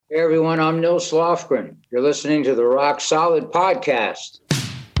Hey everyone, I'm Nils Lofgren. You're listening to the Rock Solid Podcast.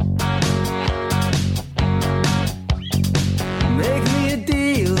 Make me a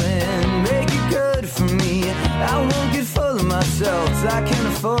deal and make it good for me. I won't get full of myself, I can't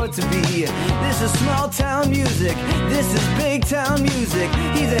afford to be. This is small town music, this is big town music.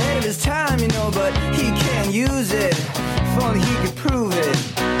 He's ahead of his time, you know, but he can't use it. If only he could prove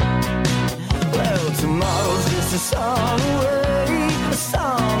it. Well, tomorrow's just a song away, a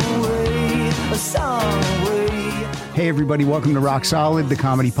song away, a song away. Hey everybody, welcome to Rock Solid, the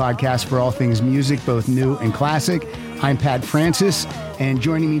comedy podcast for all things music, both new and classic. I'm Pat Francis, and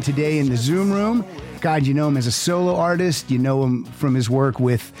joining me today in the Zoom room, God, you know him as a solo artist. You know him from his work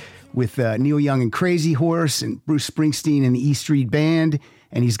with Neil Young and Crazy Horse and Bruce Springsteen and the E Street Band,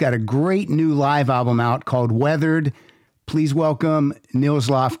 and he's got a great new live album out called Weathered. Please welcome Nils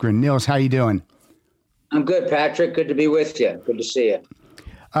Lofgren. Nils, how you doing? I'm good, Patrick. Good to be with you. Good to see you.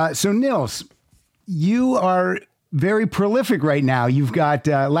 So Nils, you are very prolific right now. You've got,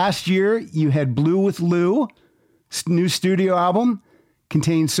 last year you had Blue with Lou, new studio album,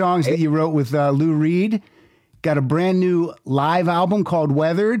 contains songs that you wrote with Lou Reed. Got a brand new live album called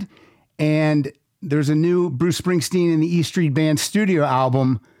Weathered, and there's a new Bruce Springsteen and the E Street Band studio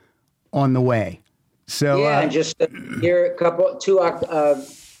album on the way. So yeah, and just here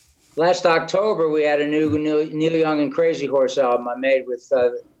last October we had a new Neil Young and Crazy Horse album I made with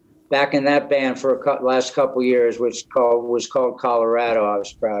back in that band for last couple years, which was called Colorado. I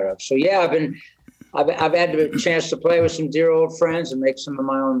was proud of. So yeah, I've had the chance to play with some dear old friends and make some of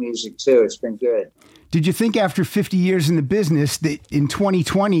my own music too. It's been good. Did you think after 50 years in the business that in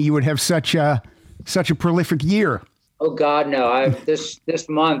 2020 you would have such a prolific year? Oh God, no! This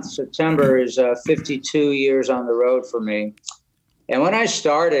month, September, is 52 years on the road for me. And when I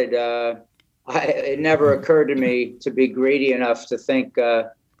started, it never occurred to me to be greedy enough to think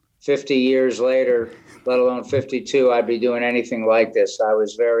 50 years later, let alone 52, I'd be doing anything like this. I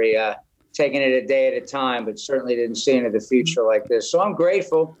was very taking it a day at a time, but certainly didn't see into the future like this. So I'm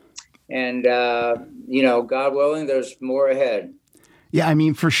grateful, and God willing, there's more ahead. Yeah, I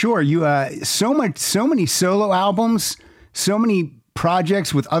mean, for sure. You so many solo albums, so many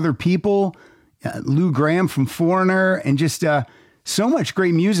projects with other people, Lou Gramm from Foreigner, and just so much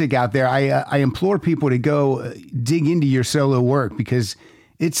great music out there. I implore people to go dig into your solo work because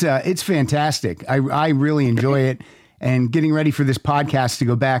it's fantastic. I really enjoy it, and getting ready for this podcast to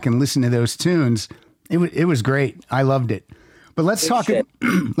go back and listen to those tunes, it was great. I loved it. But let's talk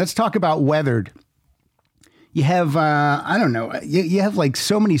about Weathered. You have, you have like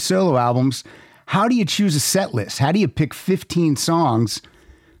so many solo albums. How do you choose a set list? How do you pick 15 songs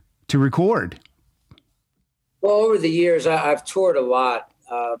to record? Well, over the years, I've toured a lot.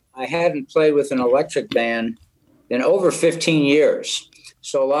 I hadn't played with an electric band in over 15 years.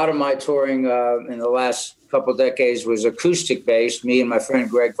 So a lot of my touring in the last couple decades was acoustic based. Me and my friend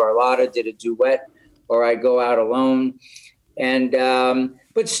Greg Varlotta did a duet, or I'd go out alone. And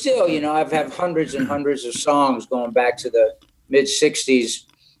but still, I've had hundreds and hundreds of songs going back to the mid 60s.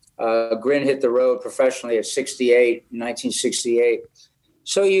 Grin hit the road professionally at 1968.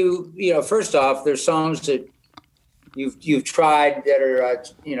 So first off, there's songs that you've tried that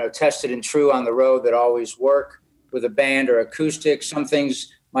are tested and true on the road that always work with a band or acoustic. Some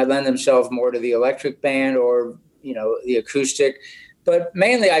things might lend themselves more to the electric band or the acoustic. But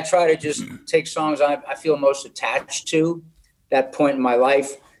mainly, I try to just take songs I feel most attached to that point in my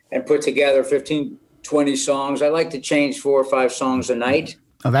life and put together 15, 20 songs. I like to change 4 or 5 songs a night.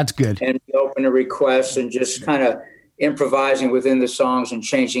 Oh, that's good. And be open to requests and just kind of improvising within the songs and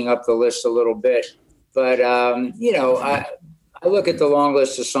changing up the list a little bit. But, I look at the long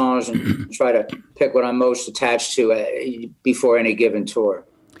list of songs and try to pick what I'm most attached to before any given tour.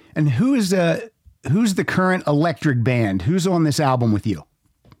 And who's the current electric band? Who's on this album with you?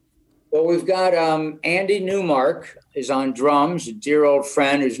 Well, we've got Andy Newmark is on drums, a dear old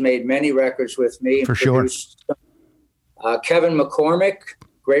friend who's made many records with me. For sure. Kevin McCormick,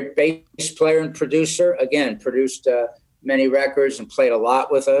 great bass player and producer, again, produced many records and played a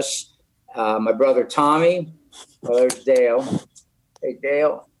lot with us. My brother Tommy, there's Dale. Hey,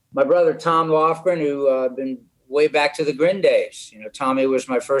 Dale. My brother Tom Lofgren, who been way back to the Grin days. Tommy was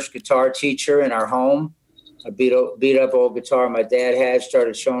my first guitar teacher in our home. I beat up old guitar my dad had,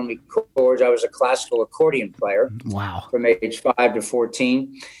 started showing me chords. I was a classical accordion player. Wow. From age 5 to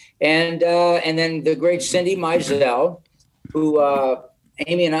 14. And then the great Cindy Mizell, who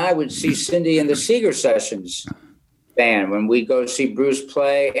Amy and I would see Cindy in the Seeger Sessions band when we'd go see Bruce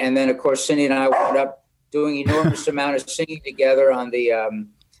play. And then, of course, Cindy and I wound up doing enormous amount of singing together on the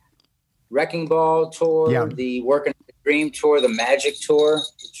Wrecking Ball tour, the Working at the Dream Tour, the Magic Tour,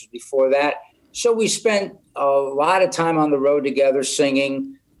 which was before that. So we spent a lot of time on the road together,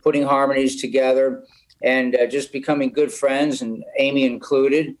 singing, putting harmonies together, and just becoming good friends, and Amy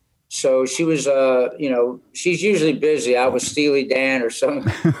included. So she was, she's usually busy out with Steely Dan or some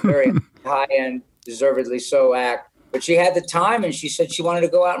very high-end, deservedly so act. But she had the time, and she said she wanted to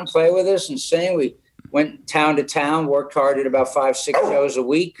go out and play with us and sing. We went town to town, worked hard, did about 5-6 shows a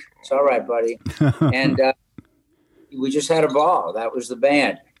week. It's all right, buddy. And we just had a ball. That was the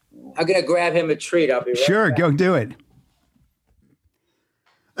band. I'm going to grab him a treat. I'll be right Sure, back. go do it.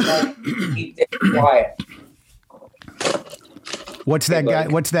 Keep it quiet. What's that guy?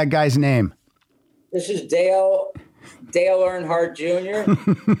 What's that guy's name? This is Dale Earnhardt Jr.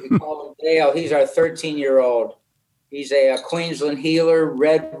 We call him Dale. He's our 13-year-old. He's a Queensland Heeler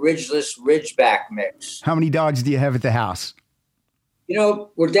Red Ridgeless Ridgeback mix. How many dogs do you have at the house?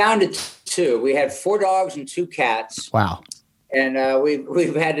 We're down to 2. We had 4 dogs and 2 cats. Wow. And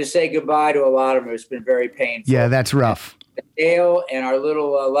we've had to say goodbye to a lot of them. It's been very painful. Yeah, that's rough. Dale and our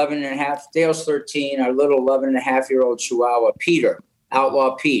little 11 and a half, Dale's 13, our little 11 and a half-year-old Chihuahua, Peter,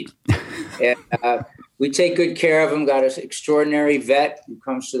 Outlaw Pete. And we take good care of him, got an extraordinary vet who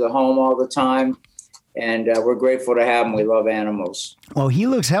comes to the home all the time. And we're grateful to have him. We love animals. Well, he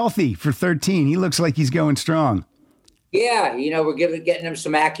looks healthy for 13. He looks like he's going strong. Yeah, we're getting him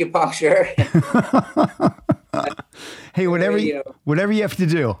some acupuncture. Hey, whatever you have to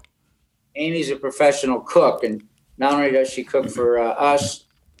do. Amy's a professional cook, and not only does she cook for us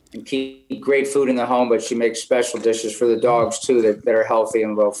and keep great food in the home, but she makes special dishes for the dogs too that are healthy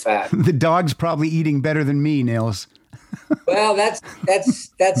and low fat. The dog's probably eating better than me, Nils. Well,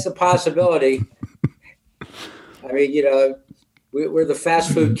 that's a possibility. I mean, we're the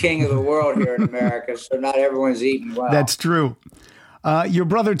fast food king of the world here in America, so not everyone's eating well. That's true. Your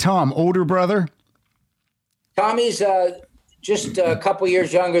brother Tom, older brother? Tommy's just a couple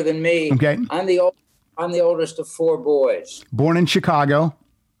years younger than me. Okay. I'm the oldest of 4 boys. Born in Chicago.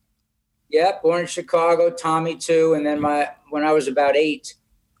 Yep, born in Chicago. Tommy too, and then when I was about 8,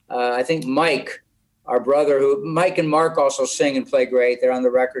 I think Mike, our brother, Mike and Mark also sing and play great. They're on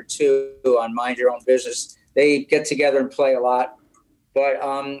the record too on Mind Your Own Business. They get together and play a lot. But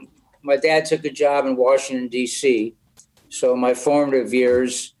my dad took a job in Washington, D.C., so my formative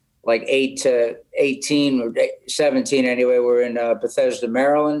years, like 8 to 18 or 17 anyway, were in Bethesda,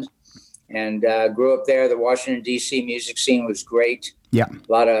 Maryland, and grew up there. The Washington, D.C. music scene was great. Yeah.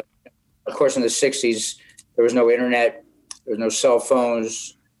 A lot of course, in the 60s, there was no internet, there was no cell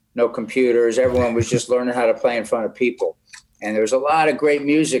phones, no computers. Everyone was just learning how to play in front of people. And there was a lot of great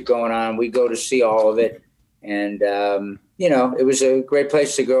music going on. We go to see all of it. And, it was a great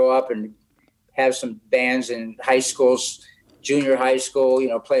place to grow up and have some bands in high schools, junior high school,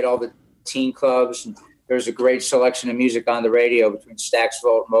 played all the teen clubs. And there was a great selection of music on the radio between Stax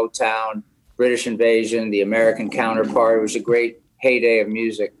Volt, Motown, British Invasion, the American counterpart. It was a great heyday of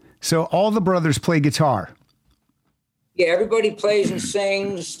music. So all the brothers play guitar? Yeah, everybody plays and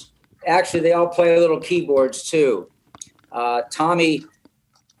sings. Actually, they all play little keyboards too. Tommy,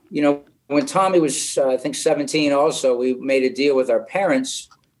 when Tommy was, I think, 17 also, we made a deal with our parents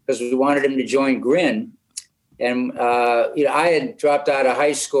because we wanted him to join Grin. And, I had dropped out of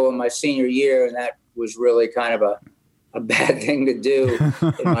high school in my senior year, and that was really kind of a bad thing to do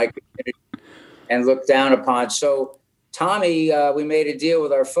in my community and looked down upon. So Tommy, we made a deal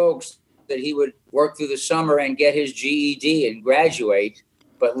with our folks that he would work through the summer and get his GED and graduate,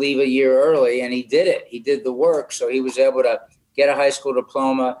 but leave a year early. And he did it. He did the work. So he was able to get a high school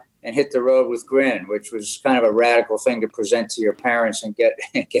diploma and hit the road with Grin, which was kind of a radical thing to present to your parents and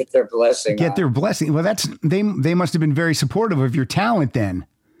get their blessing. Get their blessing. Well, they must have been very supportive of your talent then.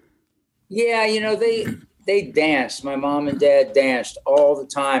 Yeah, they danced. My mom and dad danced all the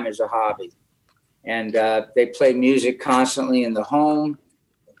time as a hobby. And they played music constantly in the home.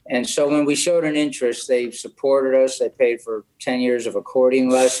 And so when we showed an interest, they supported us. They paid for 10 years of accordion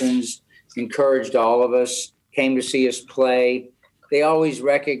lessons, encouraged all of us, came to see us play. They always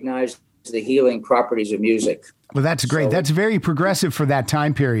recognized the healing properties of music. Well, that's great. That's very progressive for that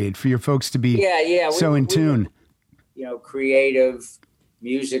time period, for your folks to be so in tune. Creative,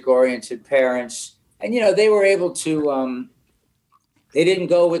 music-oriented parents. And, they were able to, they didn't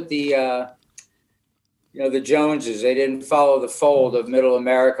go with the Joneses. They didn't follow the fold of middle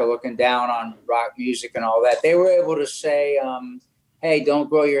America looking down on rock music and all that. They were able to say, hey, don't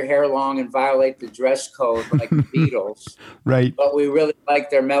grow your hair long and violate the dress code like the Beatles. Right. But we really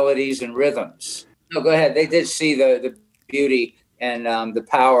like their melodies and rhythms. No, go ahead. They did see the beauty and the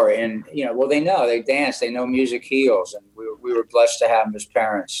power. And, they know. They dance. They know music heals. And we were blessed to have them as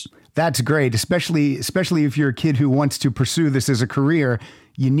parents. That's great, especially if you're a kid who wants to pursue this as a career.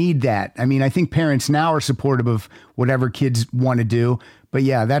 You need that. I mean, I think parents now are supportive of whatever kids want to do. But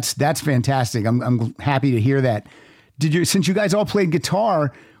yeah, that's fantastic. I'm happy to hear that. Since you guys all played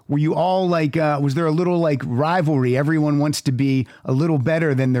guitar, were you all like, was there a little like rivalry? Everyone wants to be a little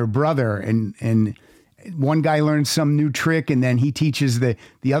better than their brother, and one guy learns some new trick and then he teaches the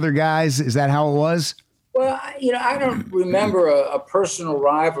other guys. Is that how it was? Well, I don't remember a personal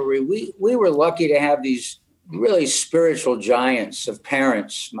rivalry. We were lucky to have these really spiritual giants of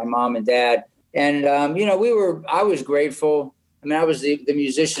parents, my mom and dad. And, I was grateful. I mean, I was the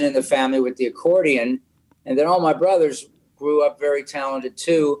musician in the family with the accordion. And then all my brothers grew up very talented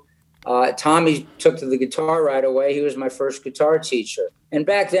too. Tommy took to the guitar right away. He was my first guitar teacher. And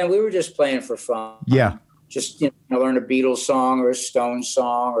back then we were just playing for fun. Yeah. Just, learn a Beatles song or a Stones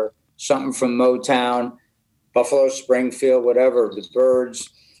song or something from Motown, Buffalo Springfield, whatever, the Byrds.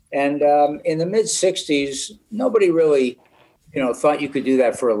 And in the mid-'60s, nobody really, thought you could do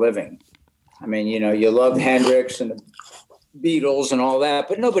that for a living. I mean, you loved Hendrix and the Beatles and all that,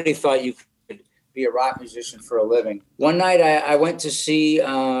 but nobody thought you could be a rock musician for a living. One night I went to see,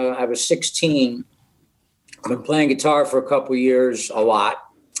 I was 16. I've been playing guitar for a couple years, a lot,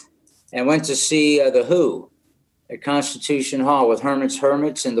 and went to see The Who at Constitution Hall with Herman's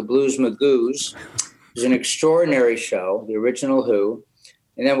Hermits and the Blues Magoos. It was an extraordinary show, the original Who.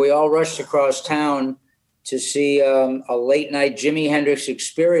 And then we all rushed across town to see a late night Jimi Hendrix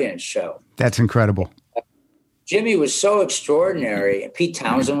Experience show. That's incredible. Jimmy was so extraordinary. Pete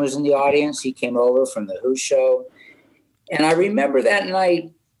Townsend was in the audience. He came over from the Who show. And I remember that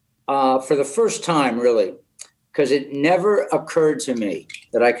night for the first time, really, because it never occurred to me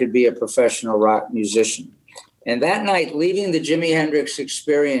that I could be a professional rock musician. And that night, leaving the Jimi Hendrix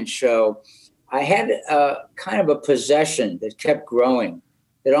Experience show, I had kind of a possession that kept growing.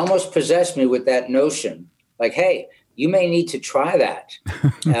 It almost possessed me with that notion, like, hey, you may need to try that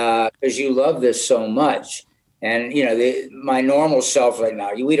because you love this so much. And, my normal self, like,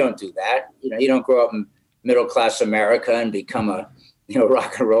 no, we don't do that. You don't grow up in middle-class America and become a,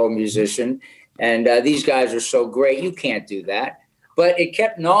 rock and roll musician. And these guys are so great. You can't do that. But it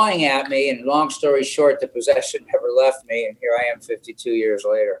kept gnawing at me. And long story short, the possession never left me. And here I am 52 years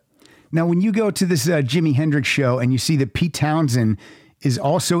later. Now, when you go to this Jimi Hendrix show and you see that Pete Townsend is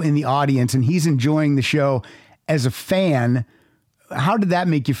also in the audience and he's enjoying the show as a fan, how did that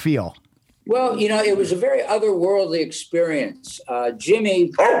make you feel? Well, it was a very otherworldly experience.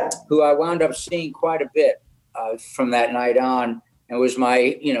 Jimmy, who I wound up seeing quite a bit from that night on, and was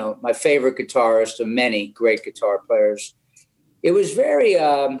my favorite guitarist of many great guitar players. It was very,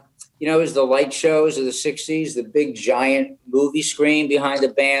 it was the light shows of the 60s, the big giant movie screen behind the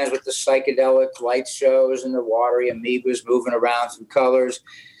bands with the psychedelic light shows and the watery amoebas moving around through colors.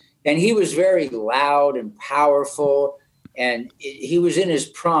 And he was very loud and powerful. And he was in his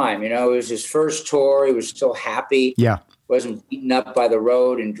prime, it was his first tour. He was still happy. Yeah. Wasn't beaten up by the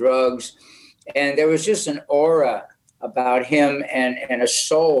road and drugs. And there was just an aura about him and a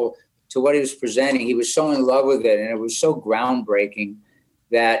soul to what he was presenting. He was so in love with it. And it was so groundbreaking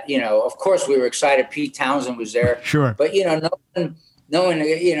that, of course we were excited. Pete Townsend was there. Sure. But, no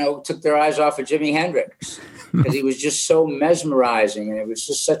one, took their eyes off of Jimi Hendrix because he was just so mesmerizing. And it was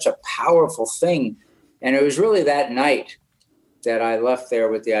just such a powerful thing. And it was really that night that I left there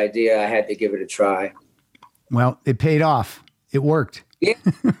with the idea I had to give it a try. Well, it paid off. It worked. Yeah,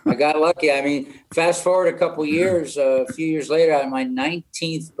 I got lucky. I mean, fast forward a few years later, on my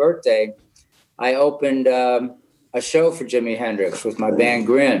 19th birthday, I opened a show for Jimi Hendrix with my band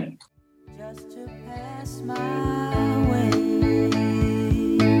Grin. Just to pass my way,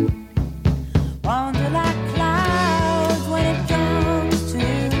 wander like clouds when it comes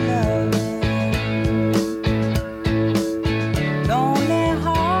to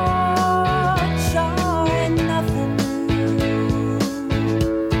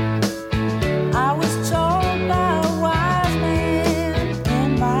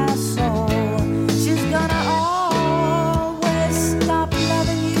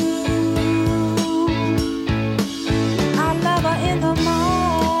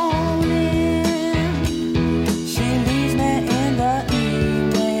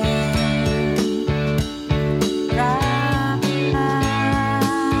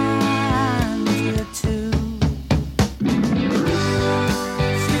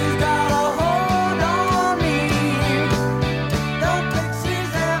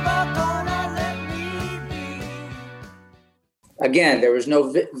Again, there was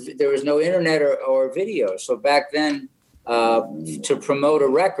no internet or video. So back then, to promote a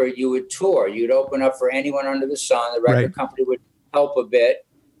record, you would tour. You'd open up for anyone under the sun. The record company would help a bit,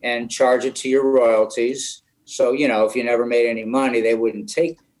 and charge it to your royalties. So, you know, if you never made any money, they wouldn't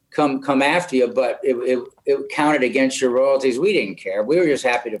come after you, but it counted against your royalties. We didn't care. We were just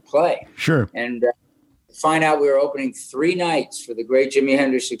happy to play. Sure. And find out we were opening 3 nights for the great Jimi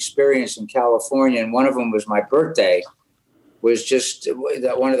Hendrix Experience in California. And one of them was my birthday, was just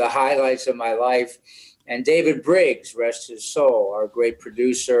one of the highlights of my life. And David Briggs, rest his soul, our great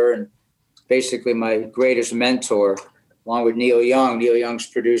producer and basically my greatest mentor, along with Neil Young, Neil Young's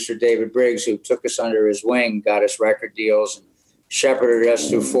producer, David Briggs, who took us under his wing, got us record deals, and shepherded us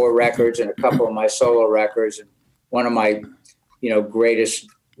through 4 records and a couple of my solo records. And one of my, greatest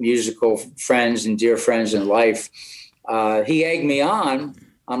musical friends and dear friends in life. He egged me on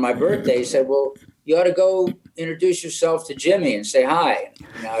my birthday. He said, well, you ought to go introduce yourself to Jimmy and say hi.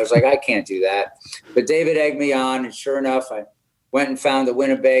 And I was like, I can't do that. But David egged me on. And sure enough, I went and found the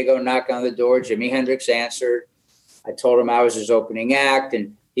Winnebago, knocked on the door. Jimi Hendrix answered. I told him I was his opening act,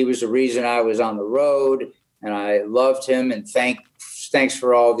 and he was the reason I was on the road. And I loved him, and thanks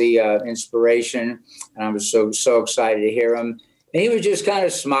for all the inspiration. And I was so excited to hear him. And he was just kind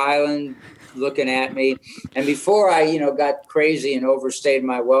of smiling, looking at me. And before I, got crazy and overstayed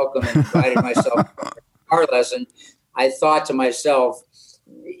my welcome and invited myself to a guitar lesson, I thought to myself,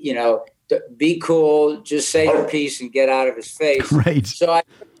 be cool, just say your piece and get out of his face. Right. So I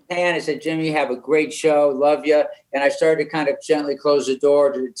took his hand and said, Jimmy, have a great show. Love you. And I started to kind of gently close the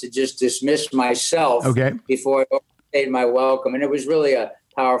door to just dismiss myself before I overstayed my welcome. And it was really a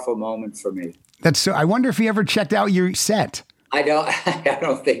powerful moment for me. I wonder if he ever checked out your set. I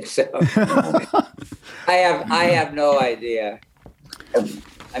don't think so. I have no idea.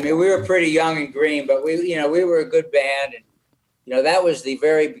 I mean, we were pretty young and green, but we were a good band, and that was the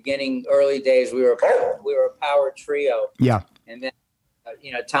very beginning, early days. We were a power trio. Yeah. And then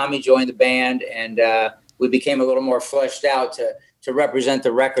Tommy joined the band, and we became a little more fleshed out to represent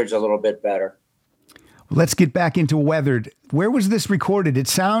the records a little bit better. Let's get back into Weathered. Where was this recorded? It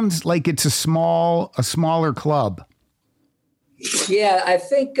sounds like it's a smaller club. Yeah, I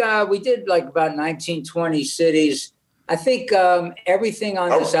think we did like about 19, 20 cities. I think everything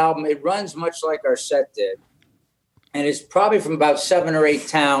on this album, it runs much like our set did. And it's probably from about 7 or 8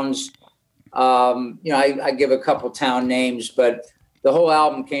 towns. I give a couple town names, but the whole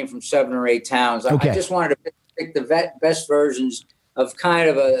album came from 7 or 8 towns. Okay. I just wanted to pick the best versions of kind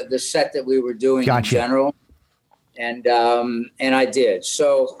of the set that we were doing in general. And I did.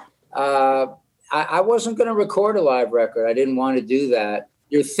 So I wasn't going to record a live record. I didn't want to do that.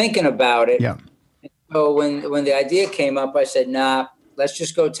 You're thinking about it. Yeah. And so when the idea came up, I said, nah, let's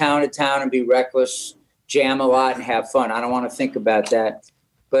just go town to town and be reckless, jam a lot and have fun. I don't want to think about that.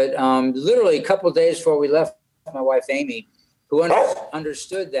 But literally a couple of days before we left, my wife, Amy, who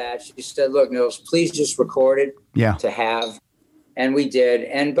understood that, she said, look, Nils, please just record it to have. And we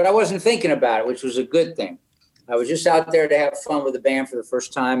did. But I wasn't thinking about it, which was a good thing. I was just out there to have fun with the band for the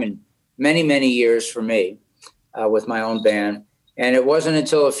first time in many, many years for me with my own band. And it wasn't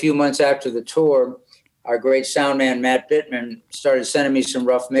until a few months after the tour, our great sound man, Matt Bittman, started sending me some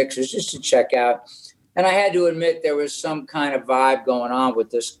rough mixes just to check out. And I had to admit there was some kind of vibe going on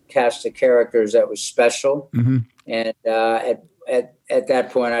with this cast of characters that was special. Mm-hmm. And at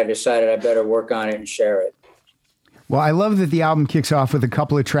that point, I decided I better work on it and share it. Well, I love that the album kicks off with a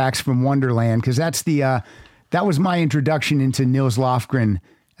couple of tracks from Wonderland, because that was my introduction into Nils Lofgren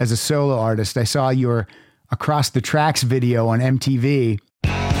as a solo artist. I saw your Across the Tracks video on MTV.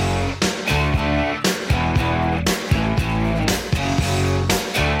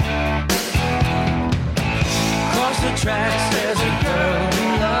 Across the tracks, there's a girl who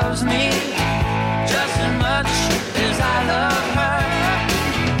loves me just as much as I love her.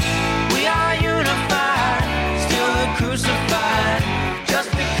 We are unified, still we're crucified, just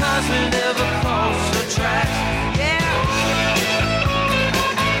because we live across the tracks.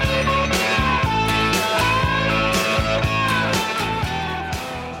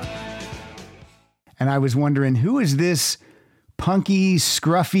 And I was wondering, who is this punky,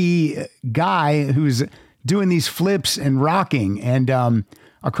 scruffy guy who's doing these flips and rocking? And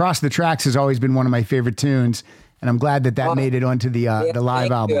Across the Tracks has always been one of my favorite tunes. And I'm glad that made it onto the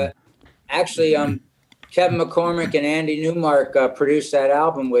live album. Actually, Kevin McCormick and Andy Newmark produced that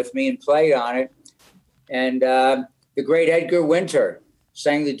album with me and played on it. And the great Edgar Winter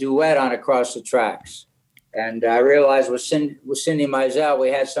sang the duet on Across the Tracks. And I realized with Cindy Mizell, we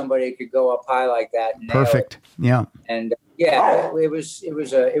had somebody who could go up high like that. And perfect. Yeah. And it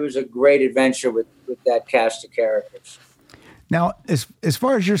was a great adventure with that cast of characters. Now, as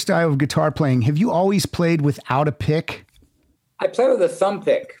far as your style of guitar playing, have you always played without a pick? I play with a thumb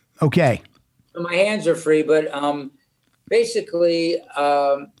pick. Okay. So my hands are free, but basically,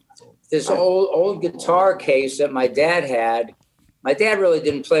 this old guitar case that my dad had. My dad really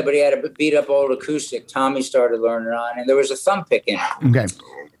didn't play, but he had a beat up old acoustic. Tommy started learning on, and there was a thumb pick in it. Okay.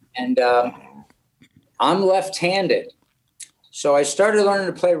 And I'm left-handed, so I started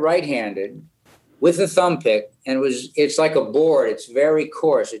learning to play right-handed with a thumb pick, and it's like a board. It's very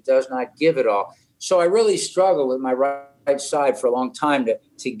coarse. It does not give it all. So I really struggled with my right side for a long time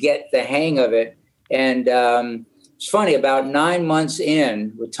to get the hang of it. And it's funny, about 9 months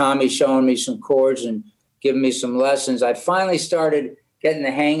in, with Tommy showing me some chords and giving me some lessons, I finally started getting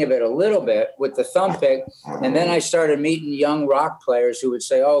the hang of it a little bit with the thumb pick. And then I started meeting young rock players who would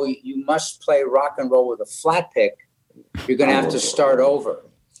say, oh, you must play rock and roll with a flat pick. You're going to have to start over.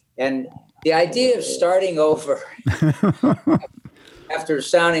 And the idea of starting over after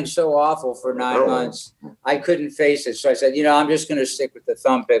sounding so awful for 9 months, I couldn't face it. So I said, I'm just going to stick with the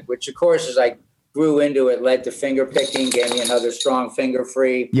thumb pick, which, of course, as I grew into it, led to finger picking, gave me another strong finger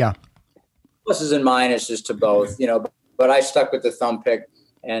free. Yeah. Pluses and minuses to both, but I stuck with the thumb pick,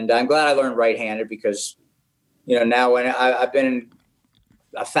 and I'm glad I learned right-handed because, now when I've been in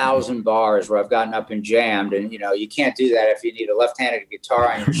 1,000 bars where I've gotten up and jammed, and, you can't do that if you need a left-handed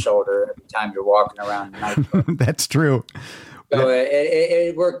guitar on your shoulder every time you're walking around the nightclub. That's true. So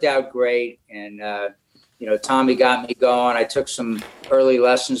it worked out great, and, Tommy got me going. I took some early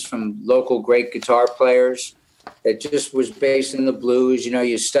lessons from local great guitar players. It just was based in the blues.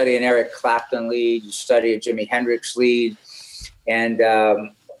 You study an Eric Clapton lead, you study a Jimi Hendrix lead. And,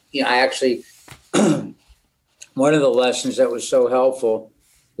 I actually, one of the lessons that was so helpful,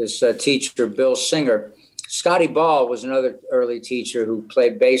 this teacher, Bill Singer, Scotty Ball was another early teacher who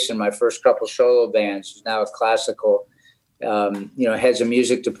played bass in my first couple solo bands. He's now a classical, heads a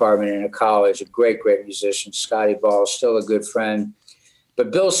music department in a college, a great, great musician. Scotty Ball, still a good friend.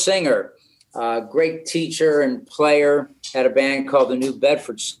 But Bill Singer, great teacher and player, had a band called the New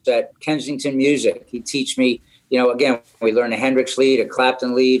Bedford Set, Kensington Music. He'd teach me, again, we learned a Hendrix lead, a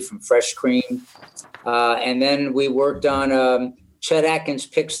Clapton lead from Fresh Cream. And then we worked on Chet Atkins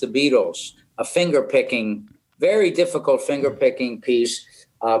Picks the Beatles, a finger picking, very difficult finger picking piece,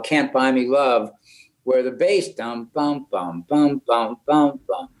 Can't Buy Me Love, where the bass, bum, bum, bum, bum, bum, bum,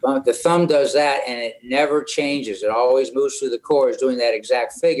 bum, bum. The thumb does that, and it never changes. It always moves through the chords doing that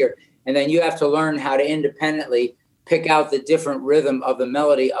exact figure. And then you have to learn how to independently pick out the different rhythm of the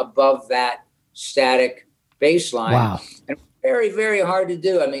melody above that static bass line. Wow. And very, very hard to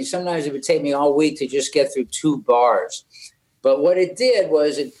do. I mean, sometimes it would take me all week to just get through 2 bars. But what it did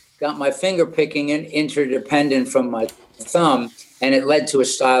was it got my finger picking interdependent from my thumb, and it led to a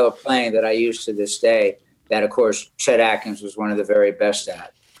style of playing that I use to this day that, of course, Chet Atkins was one of the very best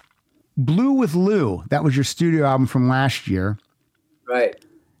at. Blue with Lou, that was your studio album from last year. Right.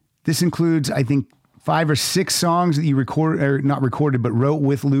 This includes, I think, 5 or 6 songs that you recorded, or not recorded, but wrote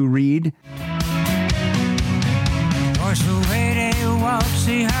with Lou Reed. Watch the way they walk,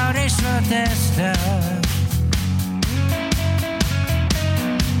 see how they strut their stuff.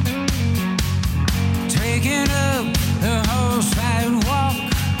 Taking up the whole sidewalk.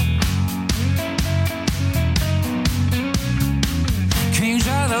 Kings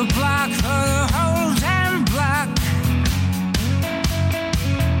of the block, for the whole damn block.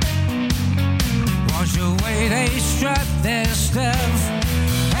 Watch the way they strut their stuff.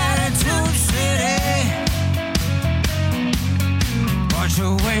 Attitude City. Watch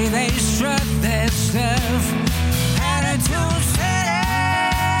the way they strut their stuff. Attitude City.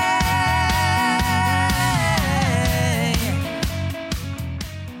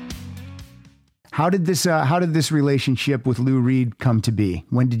 How did this relationship with Lou Reed come to be?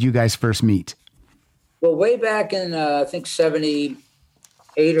 When did you guys first meet? Well, way back in, I think,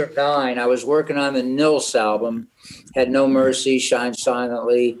 78 or 9, I was working on the Nils album, Had No Mercy, Shine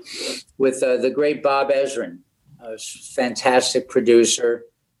Silently, with the great Bob Ezrin, a fantastic producer.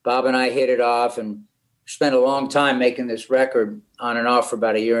 Bob and I hit it off and spent a long time making this record on and off for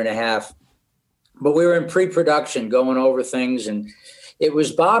about 1.5 years. But we were in pre-production going over things, and it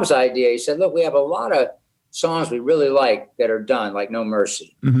was Bob's idea. He said, look, we have a lot of songs we really like that are done, like No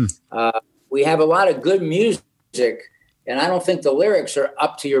Mercy. Mm-hmm. We have a lot of good music, and I don't think the lyrics are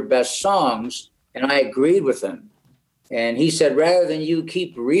up to your best songs. And I agreed with him. And he said, rather than you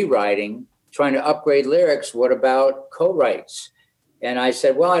keep rewriting, trying to upgrade lyrics, what about co-writes? And I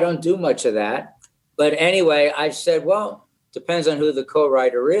said, well, I don't do much of that. But anyway, I said, well, depends on who the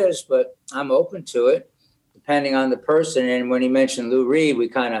co-writer is, but I'm open to it, depending on the person. And when he mentioned Lou Reed, we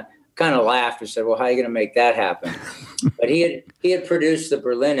kind of laughed and said, well, how are you going to make that happen? But he had produced the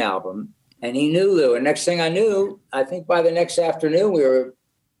Berlin album, and he knew Lou. And next thing I knew, I think by the next afternoon, we were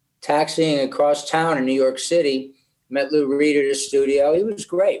taxiing across town in New York City, Met Lou Reed at his studio. He was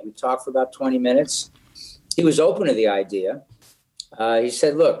great. We talked for about 20 minutes. He was open to the idea. He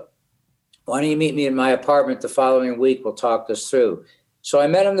said, look, why don't you meet me in my apartment the following week? We'll talk this through. So I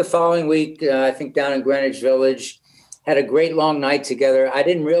met him the following week, I think down in Greenwich Village, had a great long night together. I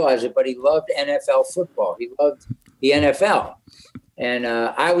didn't realize it, but he loved NFL football. He loved the NFL. And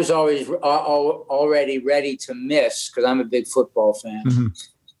I was always already ready to miss, because I'm a big football fan,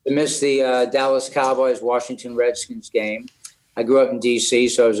 to miss the Dallas Cowboys, Washington Redskins game. I grew up in D.C.,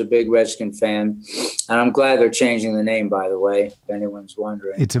 so I was a big Redskin fan. And I'm glad they're changing the name, by the way, if anyone's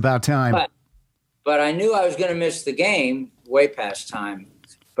wondering. It's about time. But I knew I was going to miss the game way past time.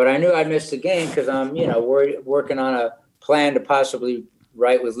 But I knew I'd miss the game because I'm, working on a plan to possibly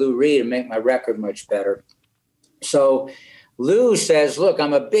write with Lou Reed and make my record much better. So Lou says, look,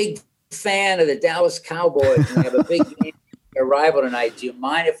 I'm a big fan of the Dallas Cowboys, and we have a big game arrival tonight. Do you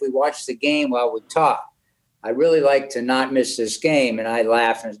mind if we watch the game while we talk? I'd really like to not miss this game. And I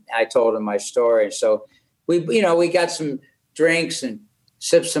laughed and I told him my story. So we got some drinks and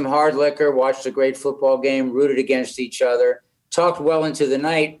sipped some hard liquor, watched a great football game, rooted against each other, talked well into the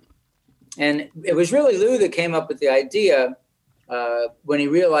night. And it was really Lou that came up with the idea when he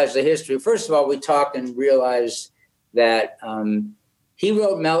realized the history. First of all, we talked and realized that he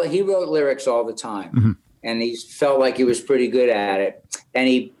wrote lyrics all the time, and he felt like he was pretty good at it. And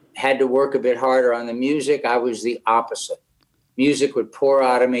he had to work a bit harder on the music. I was the opposite. Music would pour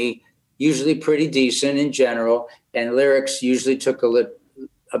out of me, usually pretty decent in general, and lyrics usually took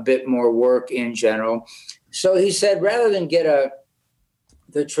a bit more work in general. So he said, rather than get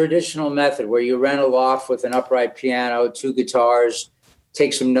the traditional method where you rent a loft with an upright piano, 2 guitars,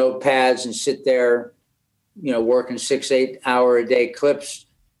 take some notepads and sit there, working 6-8 hour a day clips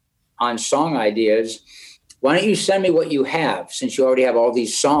on song ideas, why don't you send me what you have, since you already have all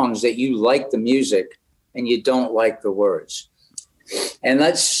these songs that you like the music and you don't like the words. And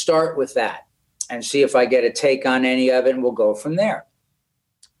let's start with that and see if I get a take on any of it, and we'll go from there.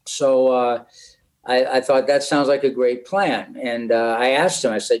 So I thought that sounds like a great plan. And I asked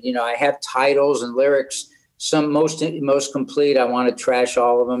him, I said, I have titles and lyrics, some most complete. I want to trash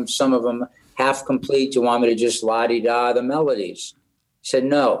all of them. Some of them half complete. Do you want me to just la-di-da the melodies? He said,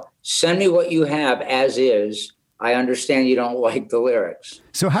 no, send me what you have as is. I understand you don't like the lyrics.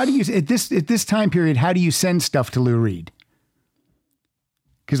 So how do you, at this time period, how do you send stuff to Lou Reed?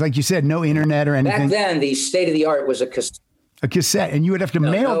 Because like you said, no internet or anything. Back then, the state of the art was a cassette. A cassette, and you would have to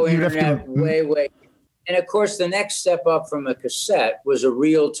mail. No internet, way. And of course, the next step up from a cassette was a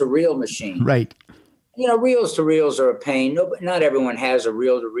reel-to-reel machine. Right. Reels to reels are a pain. Not everyone has a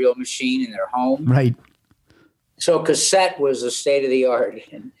reel-to-reel machine in their home. Right. So cassette was the state of the art.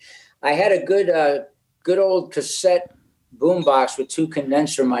 And I had a good old cassette boombox with 2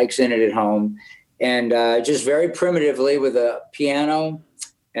 condenser mics in it at home, and just very primitively with a piano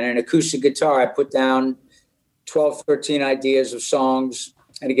and an acoustic guitar, I put down 12, 13 ideas of songs.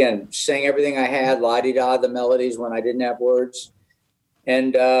 And again, sang everything I had, la-di-da, the melodies when I didn't have words.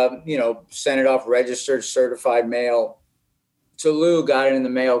 And, sent it off registered, certified mail to Lou, got it in the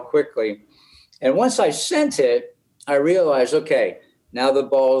mail quickly. And once I sent it, I realized, okay, now the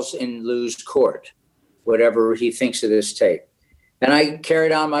ball's in Lou's court, whatever he thinks of this tape. And I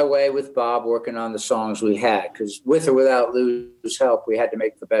carried on my way with Bob, working on the songs we had, because with or without Lou's help, we had to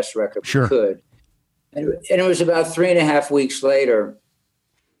make the best record we could. And it was about 3.5 weeks later,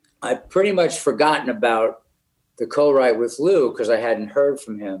 I'd pretty much forgotten about the co-write with Lou because I hadn't heard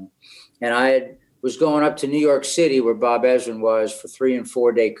from him. And I was going up to New York City, where Bob Ezrin was, for 3- and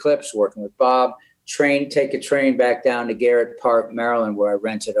 4-day clips, working with Bob, take a train back down to Garrett Park, Maryland, where I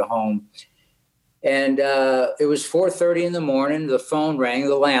rented a home. And it was 4:30 in the morning. The phone rang,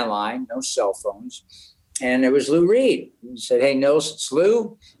 the landline, no cell phones. And it was Lou Reed. He said, hey, Nils, it's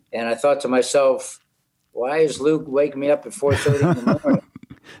Lou. And I thought to myself, why is Lou waking me up at 4:30 in the morning?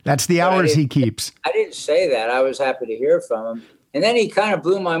 That's the hours he keeps. I didn't say that. I was happy to hear from him. And then he kind of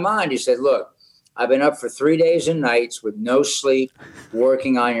blew my mind. He said, look, I've been up for 3 days and nights with no sleep,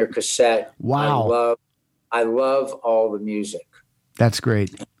 working on your cassette. Wow. I love all the music. That's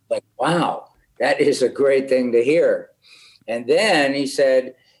great. Like, wow, that is a great thing to hear. And then he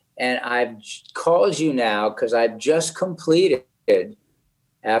said, and I've called you now because I've just completed,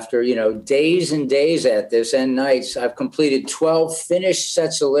 after, days and days at this and nights, I've completed 12 finished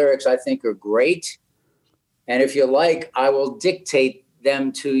sets of lyrics I think are great. And if you like, I will dictate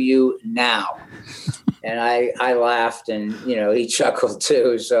them to you now. And I laughed, and, he chuckled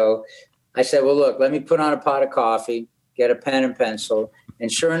too. So I said, well, look, let me put on a pot of coffee, get a pen and pencil.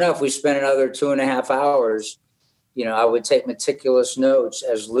 And sure enough, we spent another 2.5 hours. I would take meticulous notes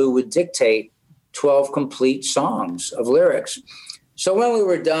as Lou would dictate 12 complete songs of lyrics. So when we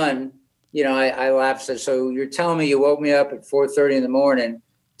were done, I laughed. Said, "So you're telling me you woke me up at 4:30 in the morning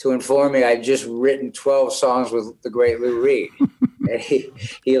to inform me I'd just written 12 songs with the great Lou Reed?" And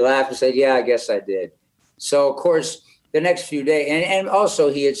he laughed and said, "Yeah, I guess I did." So, of course, the next few days, and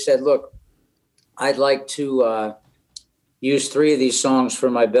also he had said, "Look, I'd like to use 3 of these songs for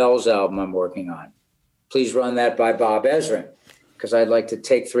my Bells album I'm working on. Please run that by Bob Ezrin, because I'd like to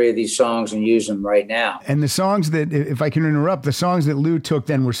take 3 of these songs and use them right now." And the songs that, if I can interrupt, the songs that Lou took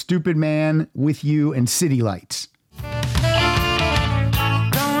then were Stupid Man, With You, and City Lights.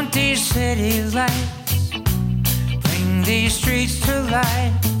 Don't these city lights bring these streets to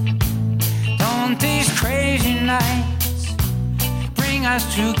life? Don't these crazy nights bring us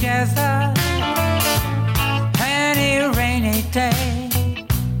together? Any rainy day,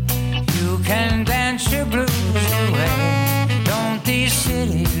 you can dance your blues away. Don't these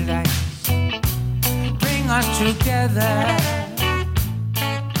city lights bring us together?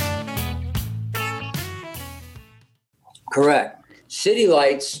 Correct. City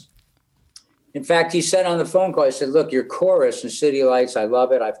Lights. In fact, he said on the phone call, he said, "Look, your chorus in City Lights, I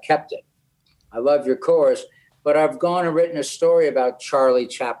love it. I've kept it. I love your chorus, but I've gone and written a story about Charlie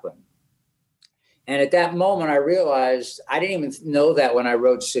Chaplin." And at that moment, I realized I didn't even know that when I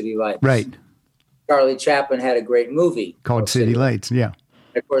wrote City Lights. Right. Charlie Chaplin had a great movie called City Lights. Yeah.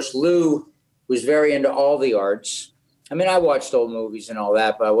 Of course, Lou was very into all the arts. I mean, I watched old movies and all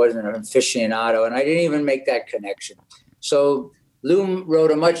that, but I wasn't an aficionado, and I didn't even make that connection. So Lou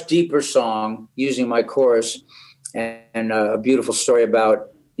wrote a much deeper song using my chorus and a beautiful story about,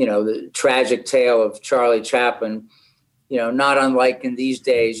 the tragic tale of Charlie Chaplin, not unlike in these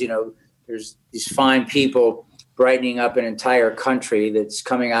days, there's these fine people brightening up an entire country that's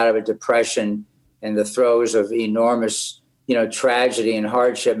coming out of a depression and the throes of enormous, tragedy and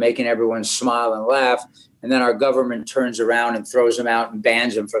hardship, making everyone smile and laugh. And then our government turns around and throws them out and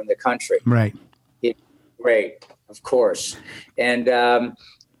bans them from the country. Right. Great, of course. And,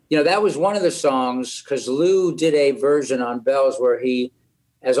 that was one of the songs, because Lou did a version on Bells where he,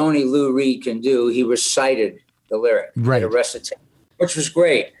 as only Lou Reed can do, he recited the lyric. Right. A recitation, which was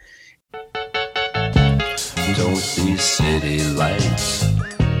great. Don't these city lights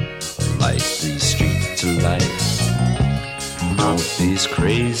light these streets to life? Don't these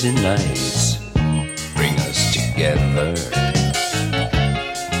crazy nights bring us together?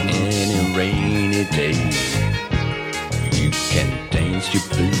 Any rainy day, you can dance your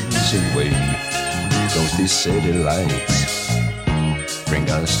blues away. Don't these city lights bring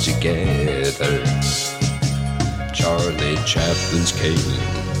us together? Charlie Chaplin's cane,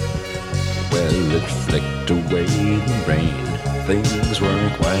 well, it flicked away the rain. Things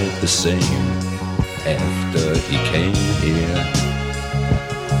weren't quite the same after he came here.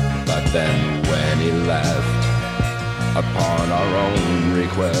 But then when he left, upon our own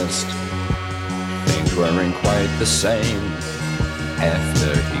request, things weren't quite the same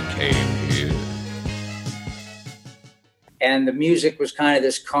after he came here. And the music was kind of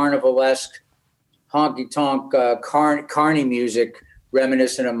this carnivalesque, honky-tonk, carny music,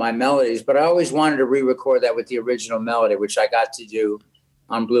 reminiscent of my melodies, but I always wanted to re-record that with the original melody, which I got to do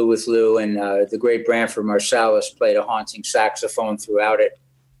on Blue with Lou, and the great Branford Marsalis played a haunting saxophone throughout it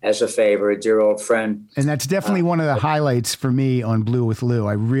as a favor, a dear old friend. And that's definitely one of the highlights for me on Blue with Lou.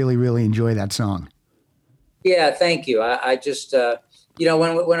 I really, really enjoy that song. Yeah, thank you. I just,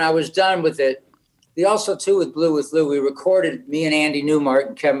 when I was done with it, also too with Blue with Lou, we recorded, me and Andy Newmark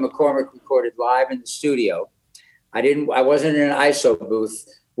and Kevin McCormick recorded live in the studio. I wasn't in an ISO booth.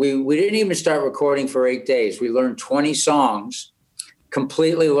 We didn't even start recording for 8 days. We learned 20 songs,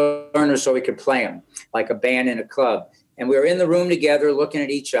 completely learned them so we could play them like a band in a club. And we were in the room together looking at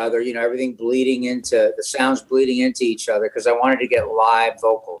each other, everything the sounds bleeding into each other, because I wanted to get live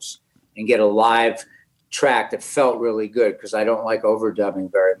vocals and get a live track that felt really good, because I don't like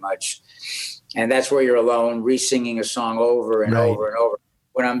overdubbing very much. And that's where you're alone, re-singing a song over and over and over.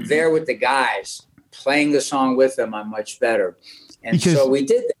 When I'm there with the guys, playing the song with them, I'm much better. And so we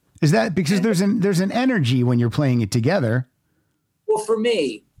did that. Is that because there's an energy when you're playing it together? Well, for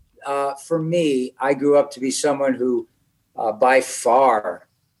me, I grew up to be someone who by far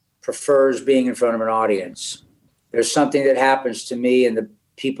prefers being in front of an audience. There's something that happens to me and the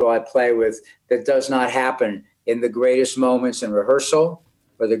people I play with that does not happen in the greatest moments in rehearsal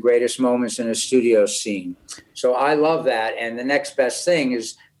or the greatest moments in a studio scene. So I love that. And the next best thing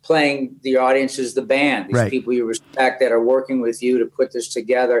is playing the audience is the band, these people you respect that are working with you to put this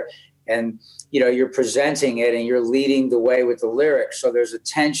together. And, you're presenting it and you're leading the way with the lyrics. So there's a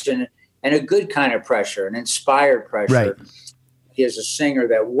tension and a good kind of pressure, an inspired pressure. He is a singer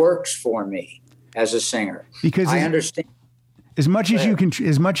that works for me. as a singer. Because I understand. As much as you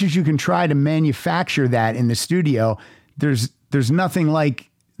can try to manufacture that in the studio, there's nothing like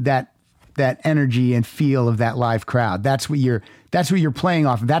that energy and feel of that live crowd. That's what you're playing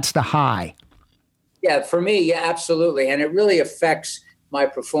off. That's the high. Yeah, for me, yeah, absolutely. And it really affects my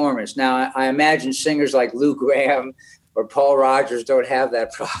performance. Now, I imagine singers like Lou Gramm or Paul Rogers don't have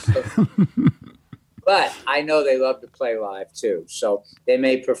that problem. But I know they love to play live too. So they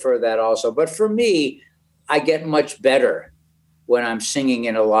may prefer that also. But for me, I get much better when I'm singing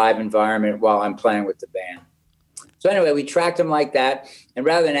in a live environment while I'm playing with the band. So anyway, we tracked them like that. And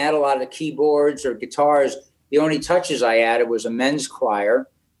rather than add a lot of keyboards or guitars, the only touches I added was a men's choir,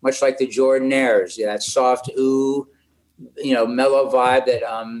 much like the Jordanaires. Yeah, that soft ooh, mellow vibe that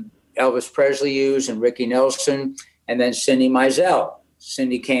Elvis Presley used and Ricky Nelson, and then Cindy Mizell.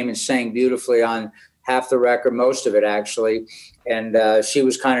 Cindy came and sang beautifully on half the record, most of it actually, and she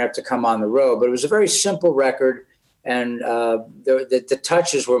was kind enough to come on the road. But it was a very simple record, and the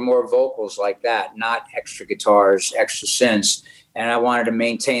touches were more vocals like that, not extra guitars, extra synths. And I wanted to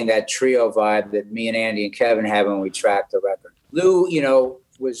maintain that trio vibe that me and Andy and Kevin had when we tracked the record. Lou,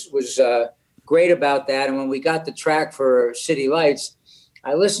 was great about that. And when we got the track for City Lights,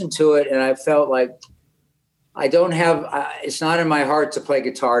 I listened to it and I felt like it's not in my heart to play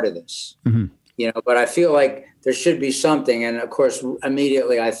guitar to this. Mm-hmm. But I feel like there should be something. And of course,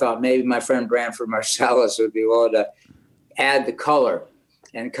 immediately I thought maybe my friend Branford Marsalis would be willing to add the color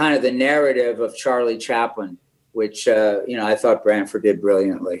and kind of the narrative of Charlie Chaplin, which, I thought Branford did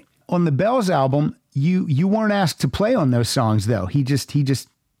brilliantly. On the Bells album, you weren't asked to play on those songs, though. He just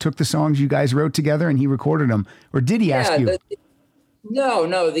took the songs you guys wrote together and he recorded them. Or did he ask you?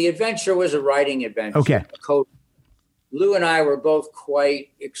 No. The adventure was a writing adventure. Okay. Lou and I were both quite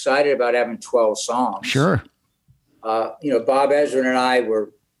excited about having 12 songs. Sure. Bob Ezrin and I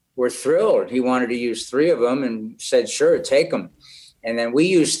were thrilled. He wanted to use 3 of them and said, sure, take them. And then we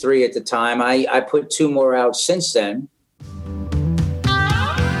used 3 at the time. I put 2 more out since then.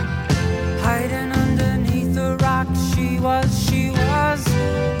 Hiding underneath the rock, she was,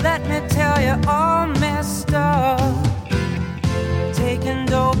 let me tell you, all messed up. Taking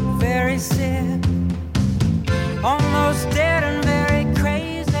dope, very sick. Almost dead and very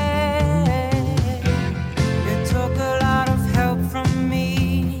crazy. It took a lot of help from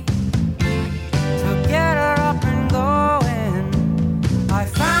me to get her up and going. I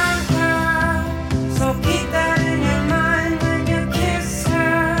found her, so keep that in your mind when you kiss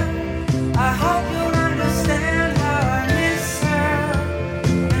her. I hope you'll understand how I miss her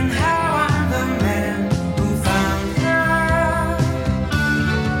and how I'm the man who found her.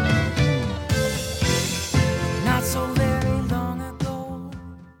 Not so very long ago.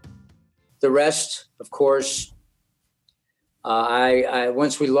 The rest, of course, I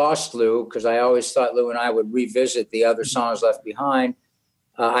once we lost Lou, because I always thought Lou and I would revisit the other songs left behind.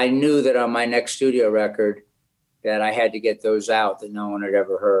 I knew that on my next studio record that I had to get those out that no one had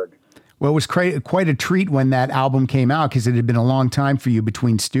ever heard. Well, it was quite a treat when that album came out because it had been a long time for you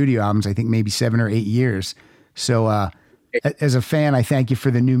between studio albums, I think maybe 7 or 8 years. So as a fan, I thank you for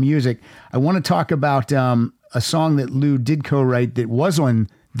the new music. I want to talk about a song that Lou did co-write that was on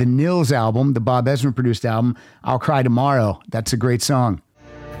the Nils album, the Bob Ezrin produced album, I'll Cry Tomorrow. That's a great song.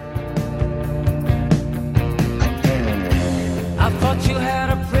 I thought you had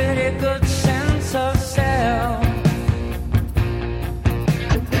a pretty good sense of self.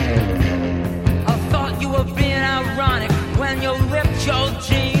 I thought you were being ironic when you ripped your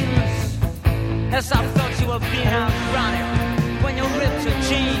jeans. Yes, I thought you were being ironic when you ripped your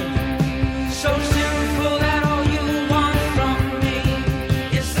jeans. So sinful that all you want from me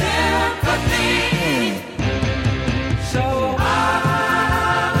is sympathy. So I'll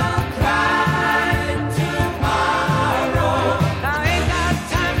cry tomorrow. I ain't got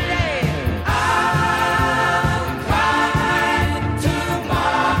time today. I'll cry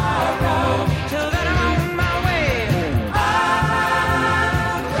tomorrow till then I'm on my way.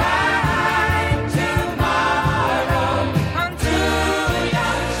 I'll cry tomorrow. I'm too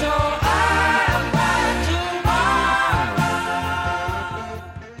young, so I'll cry tomorrow.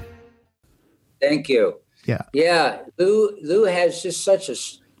 Thank you. Yeah. Yeah, Lou has just such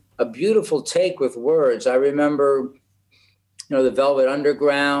a beautiful take with words. I remember, the Velvet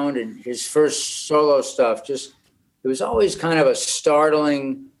Underground and his first solo stuff. Just it was always kind of a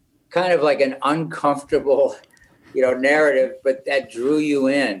startling, kind of like an uncomfortable, narrative, but that drew you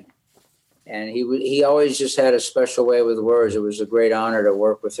in. And he always just had a special way with words. It was a great honor to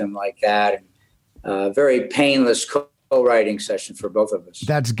work with him like that, and very painless co-writing session for both of us.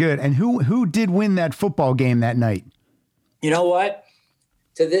 That's good. And who did win that football game that night? You know what?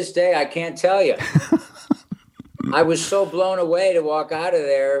 to this day, I can't tell you. I was so blown away to walk out of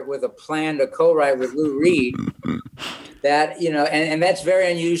there with a plan to co-write with Lou Reed that, and that's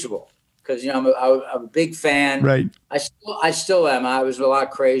very unusual because, I'm a big fan. Right. I still am. I was a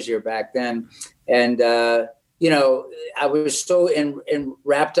lot crazier back then. And, I was so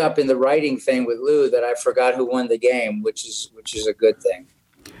wrapped up in the writing thing with Lou that I forgot who won the game, which is a good thing.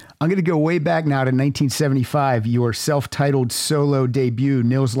 I'm going to go way back now to 1975, your self-titled solo debut,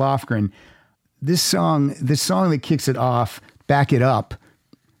 Nils Lofgren. This song that kicks it off, Back It Up,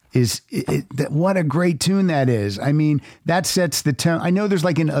 what a great tune that is. I mean, that sets the tone. I know there's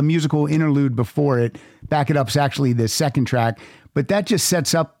like a musical interlude before it. Back It Up's actually the second track, but that just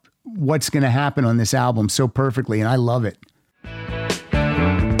sets up what's going to happen on this album so perfectly, and I love it. Every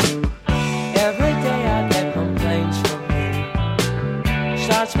day I get complaints from you.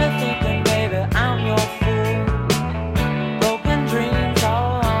 Starts me thinking, baby, I'm your fool. Broken dreams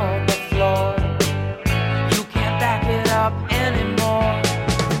all on the floor. You can't back it up anymore.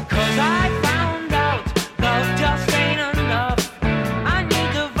 'Cause I found out love just ain't enough. I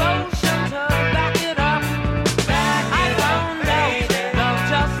need devotion to back it up. I found out love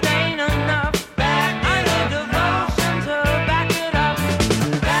just ain't enough. I need devotion to back it up.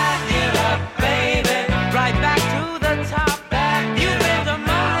 Back it up, baby. Right back to the top. You've been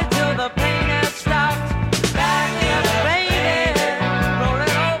demoted till the pain has stopped. Back it up, baby. Roll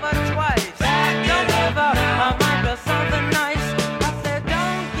it over twice. Don't give up. I might be something nice. I said,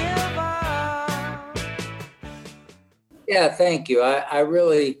 don't give up. Yeah, thank you.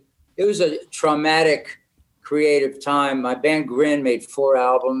 It was a traumatic creative time. My band Grin made 4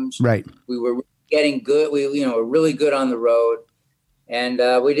 albums. Right. We were getting good. We, were really good on the road, and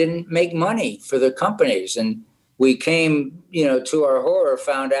we didn't make money for the companies. And we came, to our horror,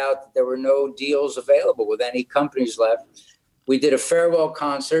 found out that there were no deals available with any companies left. We did a farewell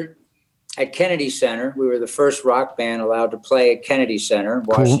concert at Kennedy Center. We were the first rock band allowed to play at Kennedy Center in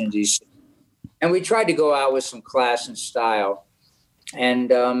Washington, D.C. And we tried to go out with some class and style. And,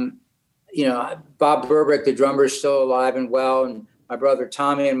 Bob Burbrick, the drummer, is still alive and well. And my brother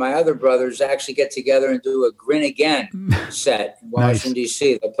Tommy and my other brothers actually get together and do a Grin Again set in Washington,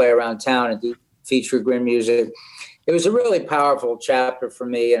 D.C. They play around town and do feature Grin music. It was a really powerful chapter for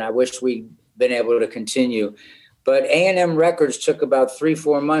me, and I wish we'd been able to continue. But A&M Records took about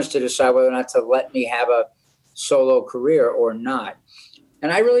 3-4 months to decide whether or not to let me have a solo career or not.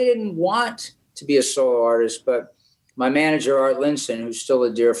 And I really didn't want to be a solo artist, but my manager, Art Linson, who's still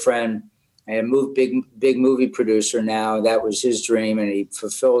a dear friend and big movie producer now, that was his dream, and he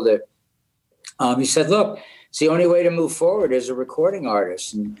fulfilled it. He said, look, it's the only way to move forward as a recording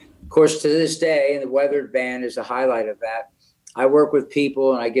artist. And of course, to this day, the Weathered Band is a highlight of that. I work with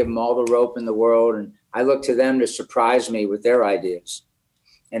people and I give them all the rope in the world, and I look to them to surprise me with their ideas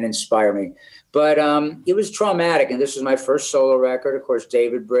and inspire me. But it was traumatic, and this was my first solo record. Of course,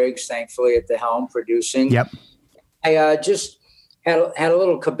 David Briggs, thankfully, at the helm producing. Yep. I just had a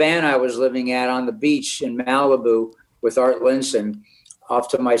little cabana I was living at on the beach in Malibu with Art Linson, off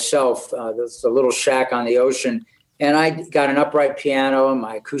to myself. There's a little shack on the ocean, and I got an upright piano and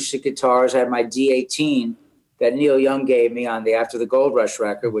my acoustic guitars. I had my D18 that Neil Young gave me on the After the Gold Rush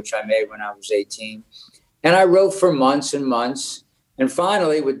record, which I made when I was 18. And I wrote for months and months. And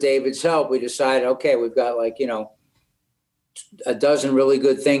finally, with David's help, we decided, okay, we've got a dozen really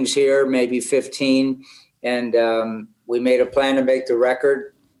good things here, maybe 15. And we made a plan to make the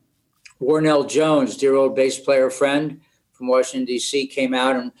record. Warnell Jones, dear old bass player friend from Washington, D.C., came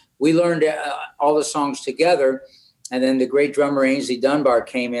out, and we learned all the songs together. And then the great drummer Ainsley Dunbar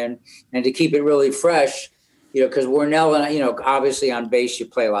came in. And to keep it really fresh, because Warnell and obviously on bass you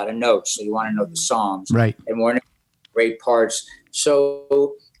play a lot of notes, so you want to know the songs. Right. And Warnell, great parts.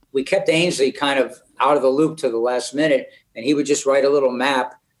 So we kept Ainsley kind of out of the loop to the last minute, and he would just write a little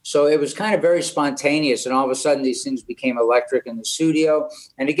map. So it was kind of very spontaneous, and all of a sudden these things became electric in the studio.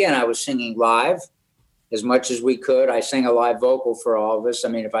 And again, I was singing live as much as we could. I sang a live vocal for all of us. I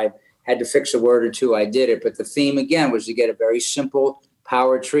mean, if I had to fix a word or two, I did it. But the theme, again, was to get a very simple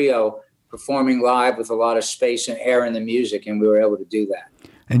power trio performing live with a lot of space and air in the music, and we were able to do that.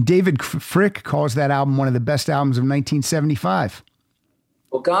 And David Frick calls that album one of the best albums of 1975.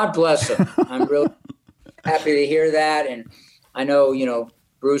 Well, God bless him. I'm really happy to hear that. And I know,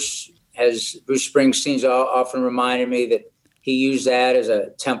 Bruce Springsteen's often reminded me that he used that as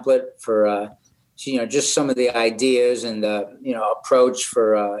a template for, just some of the ideas and the, approach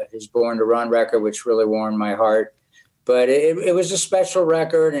for his Born to Run record, which really warmed my heart. But it was a special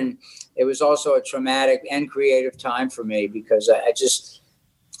record, and it was also a traumatic and creative time for me because I just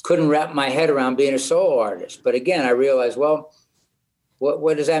couldn't wrap my head around being a solo artist. But again, I realized, well,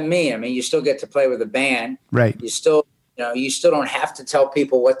 what does that mean? I mean, you still get to play with a band. Right. You still don't have to tell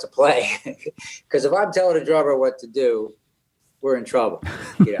people what to play. Because if I'm telling a drummer what to do, we're in trouble.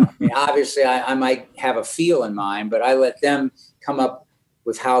 I mean, obviously I might have a feel in mind, but I let them come up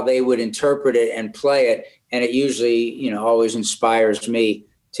with how they would interpret it and play it. And it usually, always inspires me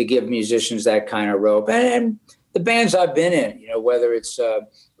to give musicians that kind of rope. And the bands I've been in, whether it's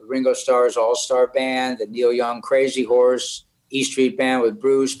Ringo Starr's All-Star Band, the Neil Young Crazy Horse, E Street Band with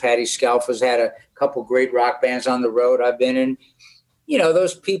Bruce, Patty Scelfa's had a couple great rock bands on the road I've been in.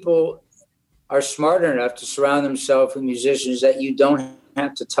 Those people are smart enough to surround themselves with musicians that you don't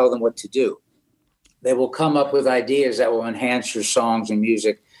have to tell them what to do. They will come up with ideas that will enhance your songs and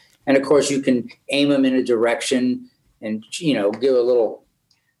music. And of course, you can aim them in a direction and, give a little,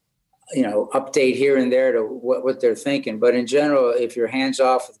 update here and there to what they're thinking. But in general, if you're hands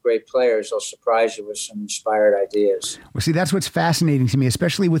off with great players, they'll surprise you with some inspired ideas. Well, see, that's what's fascinating to me,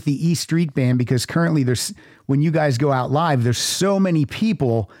 especially with the E Street Band, because currently when you guys go out live, there's so many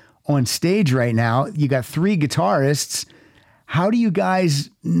people on stage right now. You got 3 guitarists. How do you guys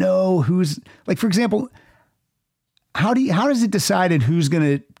know who's, like, for example, how does it decided who's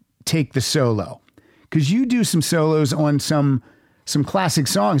going to take the solo? Because you do some solos on some classic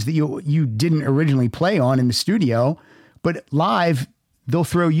songs that you didn't originally play on in the studio, but live they'll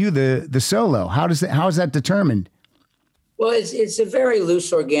throw you the solo. How is that determined? Well, it's a very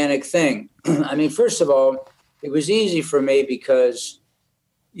loose, organic thing. I mean, first of all, it was easy for me because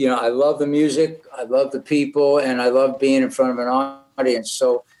I love the music, I love the people, and I love being in front of an audience.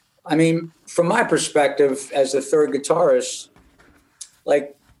 So, I mean, from my perspective as the third guitarist,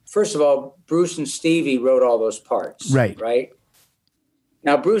 like, first of all, Bruce and Stevie wrote all those parts. Right?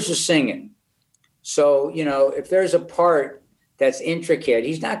 Now, Bruce is singing. So, if there's a part that's intricate,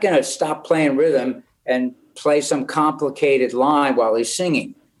 he's not going to stop playing rhythm and play some complicated line while he's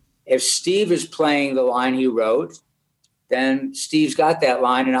singing. If Steve is playing the line he wrote, then Steve's got that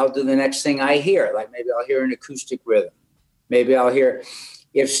line, and I'll do the next thing I hear. Like, maybe I'll hear an acoustic rhythm. Maybe I'll hear,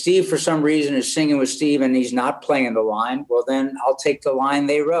 if Steve for some reason is singing with Steve and he's not playing the line, well, then I'll take the line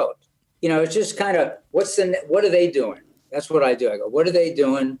they wrote. It's just kind of, what are they doing? That's what I do. I go, what are they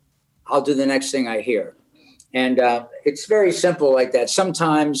doing? I'll do the next thing I hear. And it's very simple like that.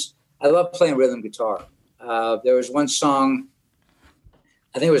 Sometimes I love playing rhythm guitar. There was one song,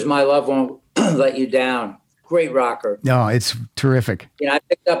 I think it was My Love Won't Let You Down. Great rocker. No, it's terrific. I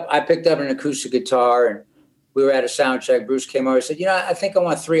picked up an acoustic guitar, and we were at a sound check. Bruce came over and said, I think I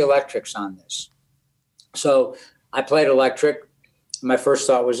want 3 electrics on this. So I played electric. My first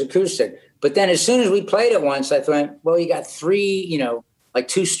thought was acoustic. But then as soon as we played it once, I thought, well, you got 3, like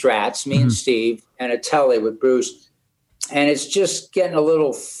 2 Strats, me and Steve, and a Tele with Bruce. And it's just getting a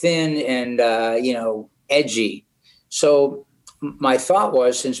little thin and, edgy. So my thought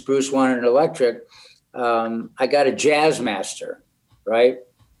was, since Bruce wanted an electric, I got a Jazzmaster, right?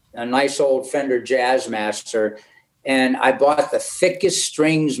 A nice old Fender Jazzmaster. And I bought the thickest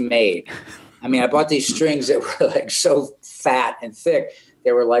strings made. I mean, I bought these strings that were like so fat and thick.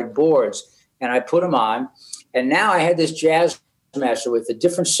 They were like boards. And I put them on. And now I had this Jazzmaster with a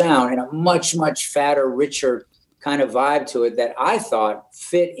different sound and a much, much fatter, richer kind of vibe to it that I thought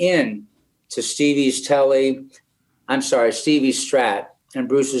fit in to Stevie's Strat and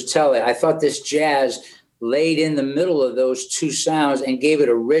Bruce's Tele. I thought this jazz laid in the middle of those 2 sounds and gave it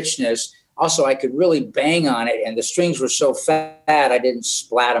a richness. Also, I could really bang on it, and the strings were so fat, I didn't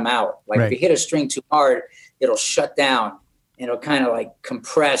splat them out. Like, right. If you hit a string too hard, it'll shut down, and it'll kind of like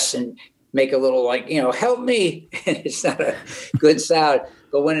compress and make a little like, help me. It's not a good sound.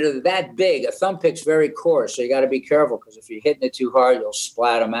 But when it's that big, a thumb pick's very coarse, so you got to be careful, because if you're hitting it too hard, you'll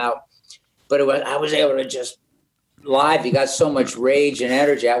splat them out. But I was able to just, live, you got so much rage and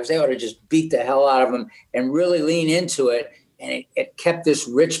energy. I was able to just beat the hell out of them and really lean into it. And it kept this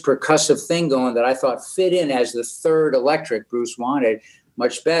rich percussive thing going that I thought fit in as the third electric Bruce wanted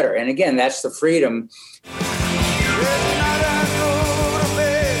much better. And again, that's the freedom.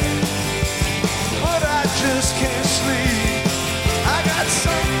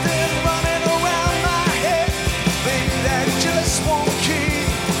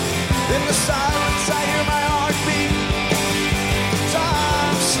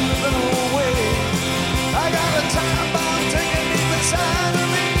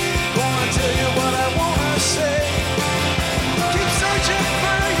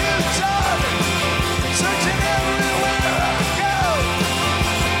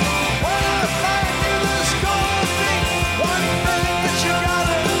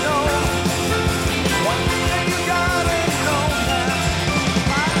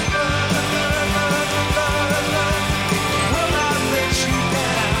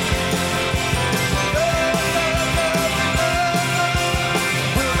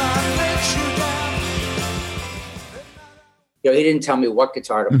 he didn't tell me what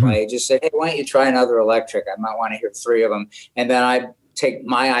guitar to play. He just said, hey, why don't you try another electric? I might want to hear 3 of them. And then I take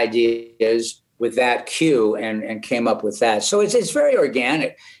my ideas with that cue and came up with that. So it's very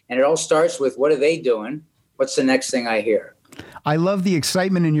organic. And it all starts with, what are they doing? What's the next thing I hear? I love the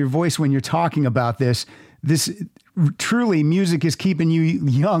excitement in your voice when you're talking about this. Truly, music is keeping you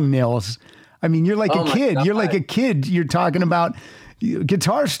young, Nils. I mean, you're like a kid. God. You're like a kid. You're talking about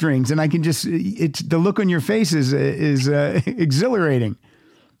guitar strings, and I can just, it's the look on your face is exhilarating.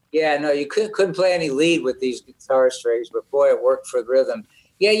 Yeah, no, you couldn't play any lead with these guitar strings, but boy, it worked for the rhythm.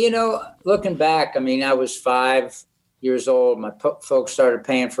 Yeah, looking back, I mean, I was 5 years old. My folks started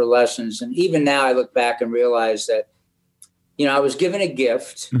paying for lessons. And even now I look back and realize that, I was given a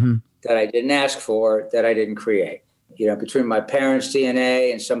gift that I didn't ask for, that I didn't create. Between my parents'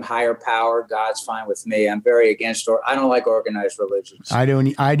 DNA and some higher power, God's fine with me. I'm very against, I don't like organized religions. I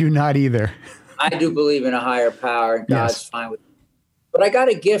do not either. I do believe in a higher power, and God's fine with me. But I got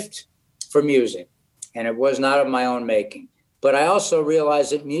a gift for music, and it was not of my own making. But I also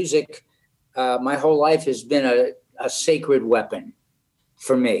realized that music, my whole life has been a sacred weapon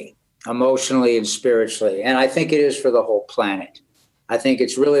for me, emotionally and spiritually. And I think it is for the whole planet. I think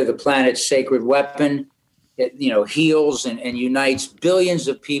it's really the planet's sacred weapon. It, heals and unites billions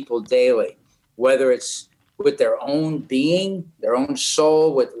of people daily, whether it's with their own being, their own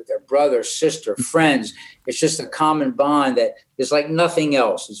soul, with their brother, sister, friends. It's just a common bond that is like nothing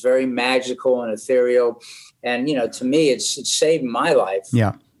else. It's very magical and ethereal. And, to me, it's saved my life.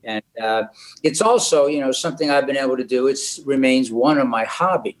 Yeah. And it's also, something I've been able to do. It remains one of my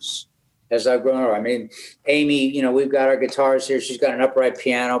hobbies as I've grown up. I mean, Amy, we've got our guitars here. She's got an upright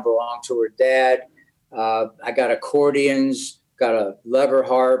piano, belonged to her dad. I got accordions, got a lever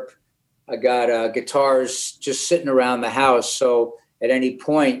harp. I got guitars just sitting around the house. So at any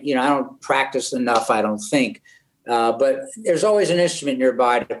point, I don't practice enough, I don't think. But there's always an instrument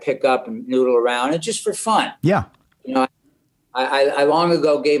nearby to pick up and noodle around, and just for fun. Yeah. I long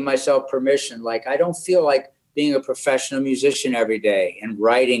ago gave myself permission. Like, I don't feel like being a professional musician every day and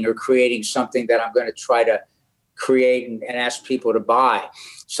writing or creating something that I'm going to try to create and ask people to buy.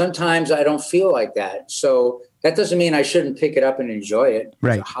 Sometimes I don't feel like that. So that doesn't mean I shouldn't pick it up and enjoy it.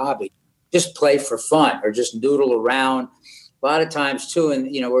 Right. It's a hobby. Just play for fun or just noodle around. A lot of times too, and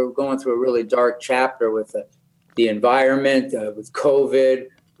we're going through a really dark chapter with the environment, with COVID,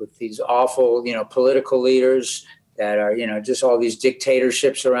 with these awful, political leaders that are, just all these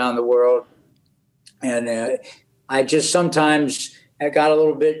dictatorships around the world. And I just sometimes I got a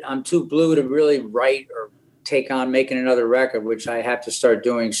little bit, I'm too blue to really write or take on making another record, which I have to start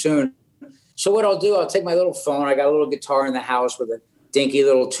doing soon. So what I'll do, I'll take my little phone. I got a little guitar in the house with a dinky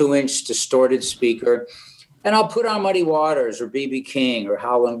little 2-inch distorted speaker, and I'll put on Muddy Waters or B.B. King or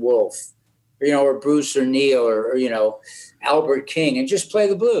Howlin' Wolf, or Bruce or Neil or Albert King, and just play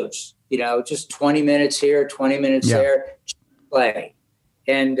the blues. Just 20 minutes here, 20 minutes there, just play,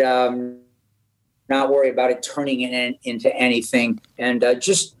 and not worry about it turning it into anything, and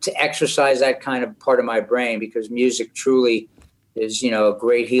just to exercise that kind of part of my brain, because music truly is, a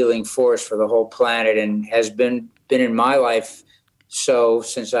great healing force for the whole planet, and has been in my life so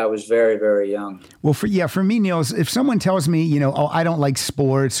since I was very, very young. Well, for me, Nils, if someone tells me, I don't like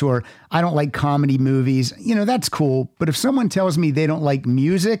sports or I don't like comedy movies, that's cool. But if someone tells me they don't like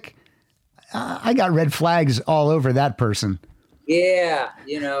music, I got red flags all over that person. Yeah.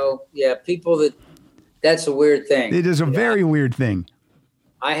 People that's a weird thing. It is a very weird thing.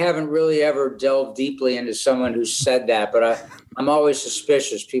 I haven't really ever delved deeply into someone who said that, but I'm always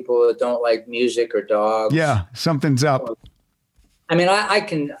suspicious. People that don't like music or dogs. Yeah, something's up. I mean, I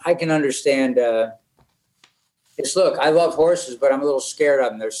can understand. Look, I love horses, but I'm a little scared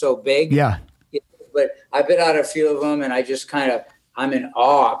of them. They're so big. Yeah. But I've been on a few of them, and I just I'm in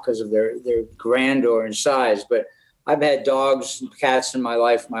awe because of their grandeur and size. But I've had dogs and cats in my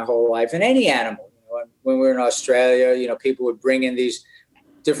life, my whole life, and any animal. When we were in Australia, people would bring in these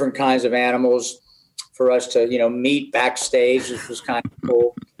different kinds of animals for us to, meet backstage, which was kind of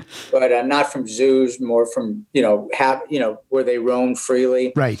cool. But not from zoos, more from, where they roam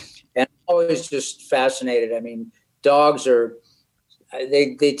freely. Right. And I'm always just fascinated. I mean, dogs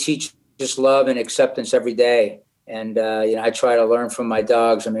they teach just love and acceptance every day. And, I try to learn from my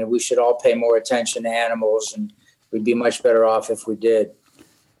dogs. I mean, we should all pay more attention to animals, and we'd be much better off if we did.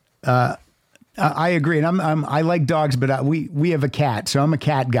 I agree. And I like dogs, but we have a cat, so I'm a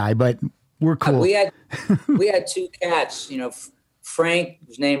cat guy, but we're cool. We had 2 cats, Frank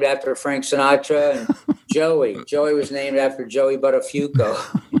was named after Frank Sinatra, and Joey was named after Joey Buttafuoco.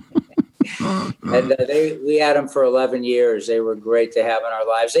 And we had them for 11 years. They were great to have in our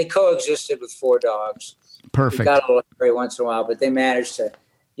lives. They coexisted with 4 dogs. Perfect. We got a little every once in a while, but they managed to,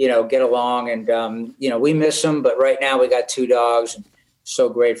 get along. And, we miss them. But right now we got 2 dogs. And so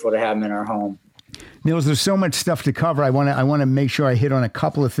grateful to have them in our home. Nils, there's so much stuff to cover. I want to make sure I hit on a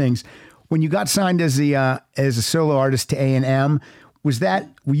couple of things. When you got signed as a solo artist to A&M,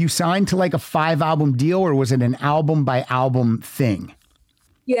 were you signed to like a 5-album deal, or was it an album by album thing?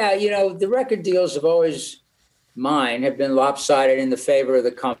 Yeah, the record deals have been lopsided in the favor of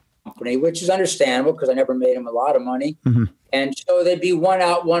the company, which is understandable because I never made them a lot of money. Mm-hmm. And so they'd be one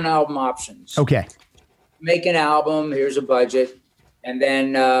album options. Okay. Make an album, here's a budget. And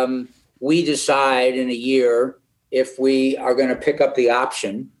then we decide in a year if we are going to pick up the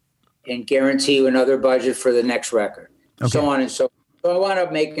option and guarantee you another budget for the next record. Okay. So on and so forth. So I wound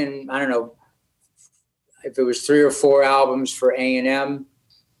up making, I don't know, if it was 3 or 4 albums for A&M.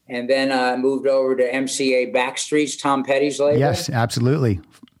 And then I moved over to MCA Backstreet's, Tom Petty's label. Yes, absolutely.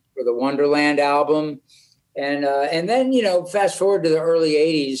 For the Wonderland album. And then, fast forward to the early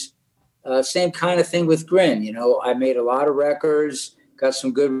 80s, same kind of thing with Grin. I made a lot of records, got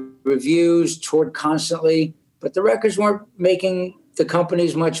some good reviews, toured constantly, but the records weren't making the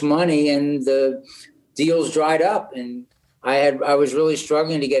companies much money, and the deals dried up. And I was really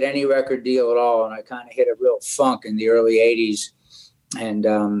struggling to get any record deal at all. And I kind of hit a real funk in the early 80s. And,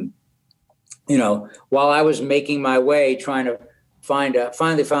 while I was making my way trying to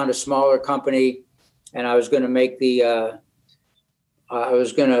finally found a smaller company, and I was going to make I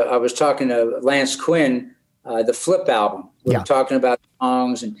was talking to Lance Quinn, the Flip album. We were talking about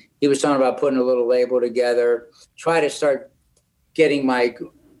songs, and he was talking about putting a little label together, try to start getting my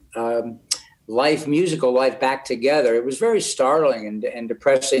musical life back together. It was very startling and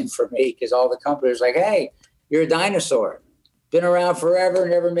depressing for me because all the companies were like, hey, you're a dinosaur. Been around forever,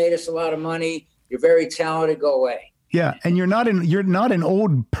 never made us a lot of money. You're very talented. Go away. Yeah, and you're not an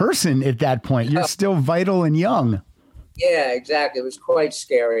old person at that point. You're still vital and young. Yeah, exactly. It was quite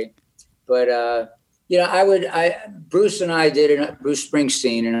scary, but Bruce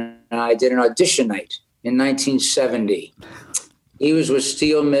Springsteen and I did an audition night in 1970. He was with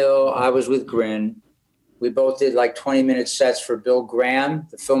Steel Mill. I was with Grin. We both did like 20-minute sets for Bill Graham,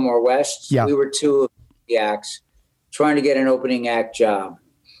 the Fillmore West. Yeah. We were 2 of the acts, trying to get an opening act job.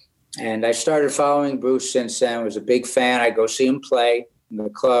 And I started following Bruce since then. I was a big fan. I'd go see him play in the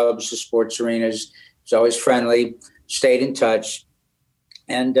clubs, the sports arenas. He was always friendly, stayed in touch.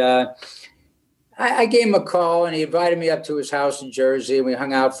 And I gave him a call, and he invited me up to his house in Jersey, and we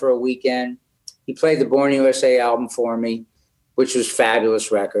hung out for a weekend. He played the Born USA album for me, which was a fabulous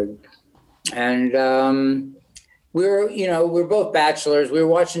record. And we're both bachelors. We were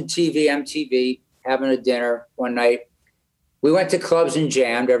watching MTV, having a dinner one night. We went to clubs and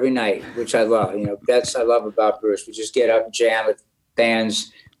jammed every night, which I love. That's I love about Bruce. We just get up and jam with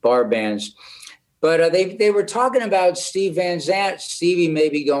bands, bar bands. But they were talking about Steve Van Zandt, Stevie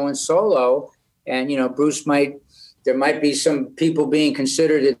maybe going solo, and Bruce there might be some people being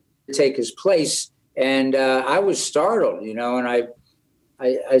considered to take his place. And I was startled, and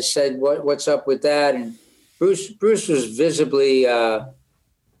I said, "What's up with that?" And Bruce was visibly,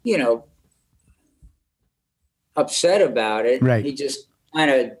 upset about it. Right. He just kind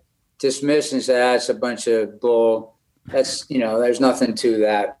of dismissed and said, "That's a bunch of bull. That's there's nothing to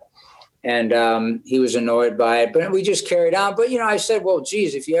that." And he was annoyed by it, but we just carried on. But I said, "Well,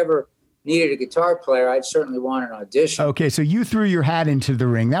 geez, if you ever needed a guitar player, I'd certainly want an audition." Okay, so you threw your hat into the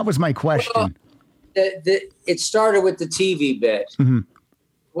ring. That was my question. Well, it started with the TV bit. Mm-hmm.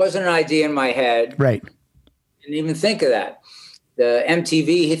 It wasn't an idea in my head. Right. Didn't even think of that. The MTV,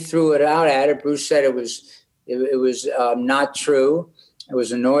 he threw it out at it. Bruce said it was not true. I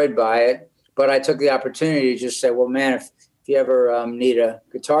was annoyed by it, but I took the opportunity to just say, "Well, man, if you ever need a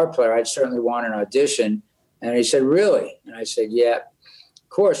guitar player, I'd certainly want an audition." And he said, "Really?" And I said, "Yeah, of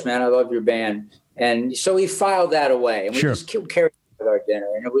course, man. I love your band." And so he filed that away, and we just carried on with our dinner.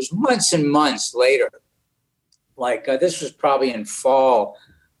 And it was months and months later. Like this was probably in fall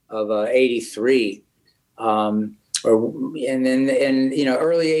of '83, and then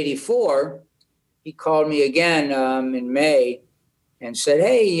early '84. He called me again in May and said,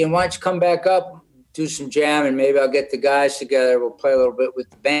 "Hey, why don't you come back up, do some jam, and maybe I'll get the guys together. We'll play a little bit with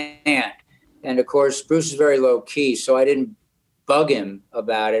the band." And of course, Bruce is very low key, so I didn't bug him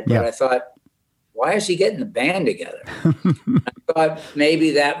about it. But I thought, why is he getting the band together? I thought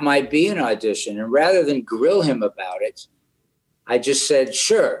maybe that might be an audition. And rather than grill him about it, I just said,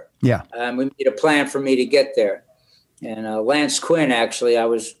 "Sure." Yeah. We made a plan for me to get there. And Lance Quinn, actually, I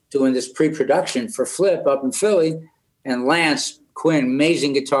was doing this pre-production for Flip up in Philly. And Lance Quinn,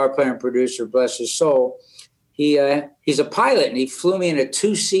 amazing guitar player and producer, bless his soul. He's a pilot, and he flew me in a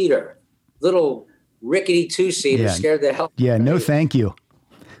 2-seater, little rickety two-seater, scared the hell out of me. No, thank you.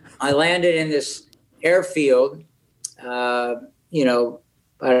 I landed in this airfield, about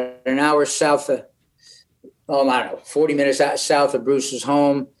an hour south of, I don't know, 40 minutes south of Bruce's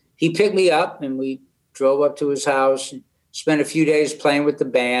home. He picked me up and we drove up to his house and spent a few days playing with the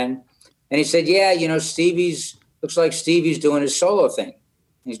band. And he said, looks like Stevie's doing his solo thing.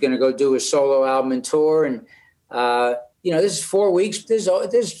 He's going to go do his solo album and tour. And, this is 4 weeks. This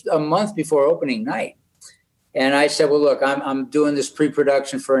is a month before opening night. And I said, well, look, I'm doing this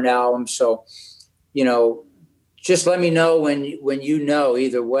pre-production for an album. So, just let me know when you know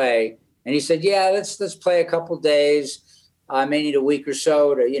either way. And he said, yeah, let's play a couple days. I may need a week or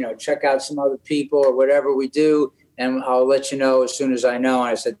so to, check out some other people or whatever we do. And I'll let you know as soon as I know. And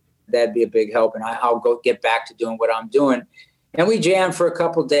I said, that'd be a big help. And I'll go get back to doing what I'm doing. And we jammed for a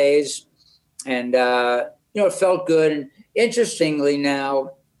couple days and, it felt good. And interestingly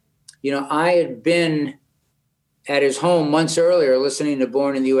now, I had been at his home months earlier listening to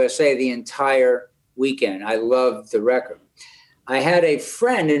Born in the USA the entire weekend. I loved the record. I had a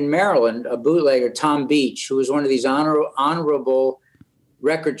friend in Maryland, a bootlegger, Tom Beach, who was one of these honorable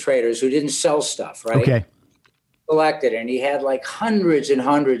record traders who didn't sell stuff, right? Okay. Collected, and he had like hundreds and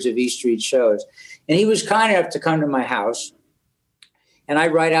hundreds of East Street shows. And he was kind enough to come to my house, and I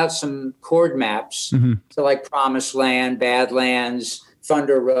write out some chord maps to like Promised Land, Badlands,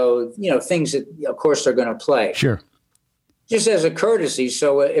 Thunder Road, things that, of course, they're going to play. Sure. Just as a courtesy.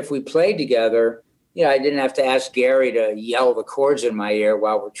 So if we played together, I didn't have to ask Gary to yell the chords in my ear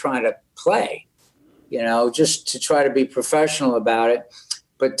while we're trying to play, just to try to be professional about it.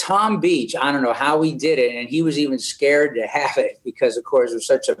 But Tom Beach, I don't know how he did it, and he was even scared to have it because, of course, it was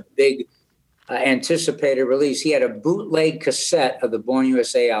such a big anticipated release. He had a bootleg cassette of the Born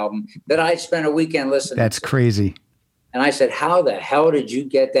USA album that I spent a weekend listening to. That's crazy. And I said, how the hell did you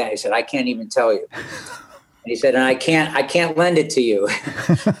get that? He said, I can't even tell you. And he said, and I can't lend it to you.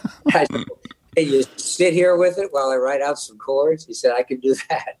 I said, hey, you sit here with it while I write out some chords? He said, I can do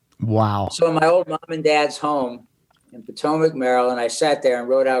that. Wow. So in my old mom and dad's home in Potomac, Maryland, I sat there and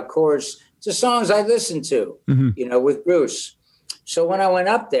wrote out chords to songs I listened to, with Bruce. So when I went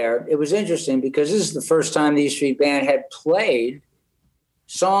up there, it was interesting because this is the first time the East Street Band had played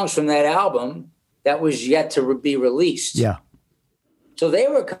songs from that album that was yet to be released. Yeah. So they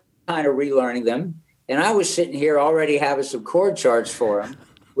were kind of relearning them. And I was sitting here already having some chord charts for them,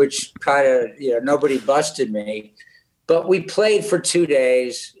 which kind of, nobody busted me. But we played for 2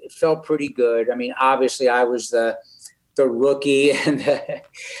 days. It felt pretty good. I mean, obviously I was the rookie and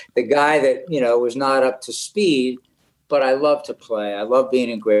the guy that, was not up to speed. But I love to play. I love being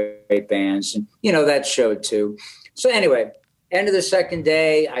in great bands. And, that showed too. So anyway, end of the second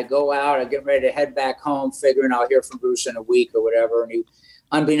day, I go out. I get ready to head back home, figuring I'll hear from Bruce in a week or whatever. And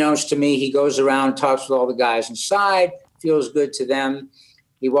unbeknownst to me, he goes around, talks with all the guys inside, feels good to them.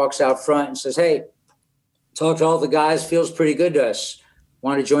 He walks out front and says, hey, talk to all the guys, feels pretty good to us.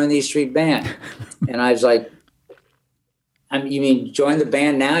 Want to join the East Street Band? And I was like, you mean join the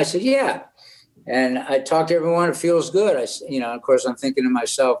band now? I said, yeah. And I talked to everyone. It feels good. Of course, I'm thinking to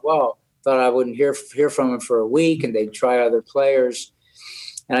myself, well, thought I wouldn't hear from him for a week and they'd try other players.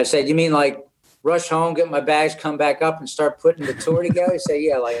 And I said, you mean like rush home, get my bags, come back up and start putting the tour together? He said,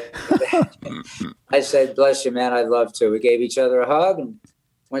 yeah, like that. I said, bless you, man. I'd love to. We gave each other a hug and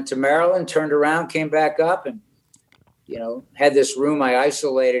went to Maryland, turned around, came back up and, had this room I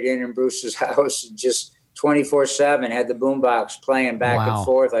isolated in Bruce's house and just 24/7 had the boombox playing back and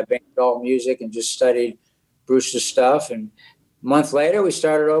forth. I banged all music and just studied Bruce's stuff. And a month later, we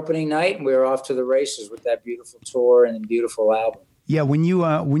started opening night and we were off to the races with that beautiful tour and beautiful album. Yeah, when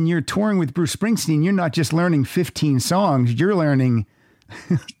you're touring with Bruce Springsteen, you're not just learning 15 songs, you're learning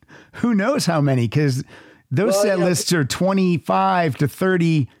who knows how many, because those set lists are 25 to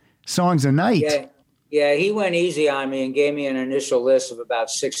 30 songs a night. Yeah, he went easy on me and gave me an initial list of about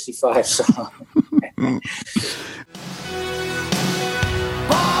 65 songs.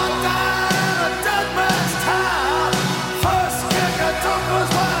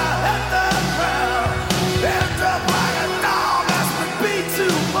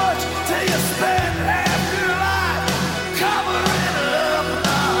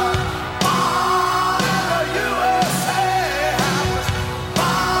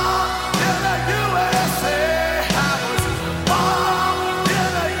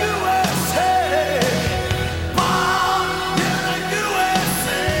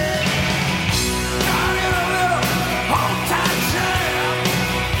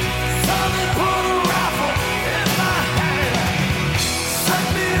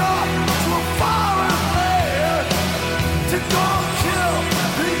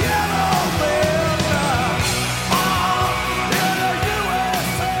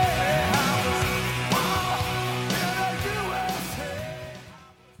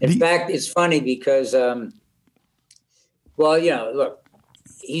 In fact, it's funny because, look,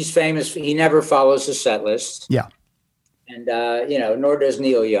 he's famous. He never follows the set list. Yeah. And, nor does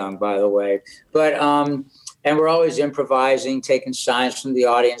Neil Young, by the way. But, and we're always improvising, taking signs from the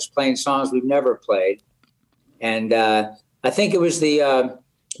audience, playing songs we've never played. And I think it was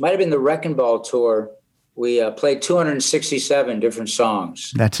might have been the Wrecking Ball tour. We played 267 different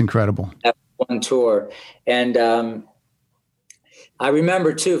songs. That's incredible. That one tour. And I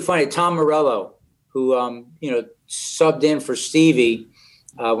remember, too, funny, Tom Morello, who, subbed in for Stevie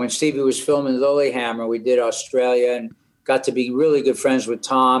when Stevie was filming Lilyhammer. We did Australia and got to be really good friends with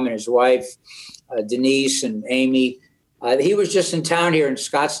Tom and his wife, Denise and Amy. He was just in town here in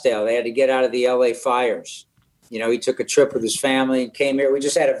Scottsdale. They had to get out of the LA fires. He took a trip with his family and came here. We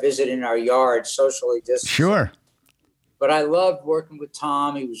just had a visit in our yard, socially distanced. Sure. But I loved working with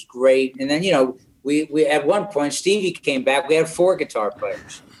Tom. He was great. And then, we at one point, Stevie came back. We had 4 guitar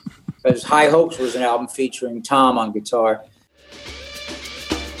players because High Hopes was an album featuring Tom on guitar.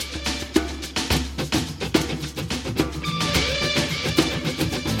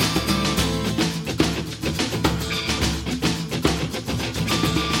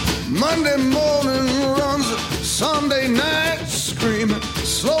 Monday morning runs, Sunday night screaming,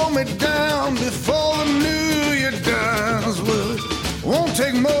 slow me down before the new year dies. Well, it won't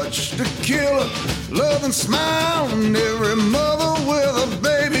take much to kill a loving smile, and every mother with a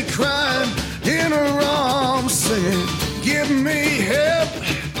baby crying in her arms singing, give me help,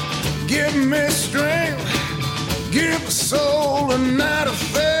 give me strength, give a soul a night I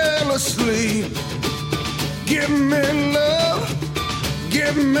fell asleep, give me love,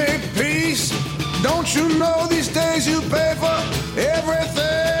 give me peace. Don't you know these days you pay for everything?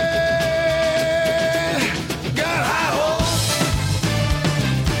 Got high hopes.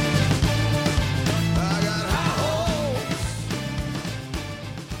 I got high hopes.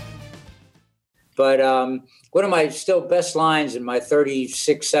 But one of my still best lines in my 7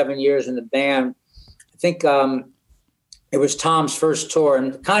 years in the band, I think it was Tom's first tour,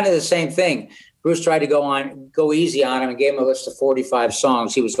 and kind of the same thing. Bruce tried to go easy on him and gave him a list of 45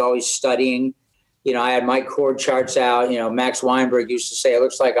 songs. He was always studying. I had my chord charts out. Max Weinberg used to say, it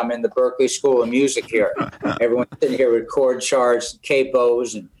looks like I'm in the Berklee School of Music here. Everyone's sitting here with chord charts,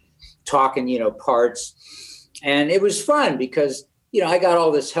 capos, and talking, parts. And it was fun because, I got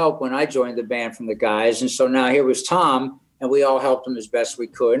all this help when I joined the band from the guys. And so now here was Tom, and we all helped him as best we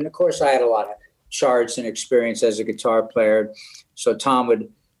could. And, of course, I had a lot of charts and experience as a guitar player. So Tom and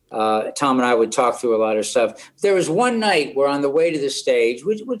I would talk through a lot of stuff. There was one night where on the way to the stage,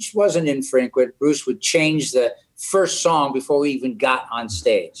 which wasn't infrequent, Bruce would change the first song before we even got on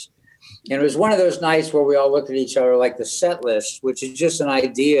stage. And it was one of those nights where we all looked at each other like the set list, which is just an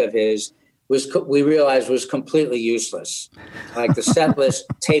idea of his, we realized was completely useless. Like the set list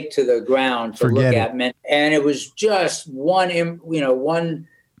taped to the ground to look at. And it was just one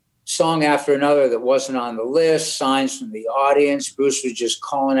song after another that wasn't on the list, signs from the audience. Bruce was just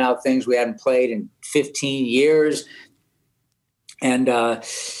calling out things we hadn't played in 15 years. And,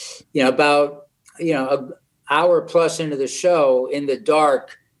 about, an hour plus into the show, in the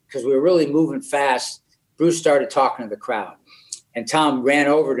dark, because we were really moving fast, Bruce started talking to the crowd. And Tom ran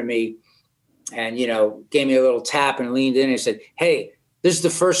over to me and, gave me a little tap and leaned in and said, hey, this is the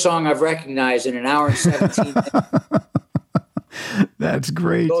first song I've recognized in an hour and 17 minutes. That's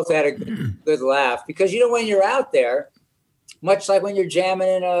great. We both had a good laugh because, when you're out there, much like when you're jamming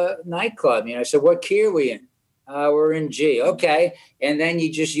in a nightclub, I said, what key are we in? We're in G. Okay. And then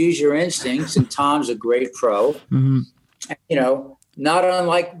you just use your instincts, and Tom's a great pro. Mm-hmm. Not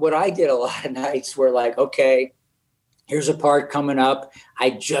unlike what I did a lot of nights where like, okay, here's a part coming up. I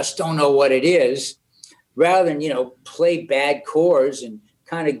just don't know what it is. Rather than, play bad chords and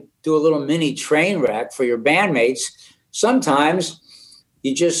kind of do a little mini train wreck for your bandmates, sometimes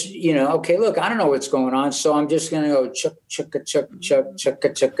you just, okay, look, I don't know what's going on, so I'm just going to go chuck, chuck, chuck, chuck,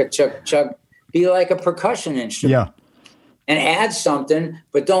 chuck, chuck, chuck, chuck, be like a percussion instrument. Yeah. And add something,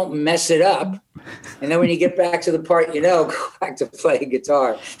 but don't mess it up. And then when you get back to the part, go back to playing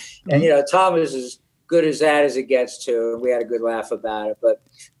guitar. And, Tom is as good as that as it gets to. We had a good laugh about it. But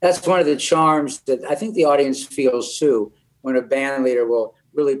that's one of the charms that I think the audience feels, too, when a band leader will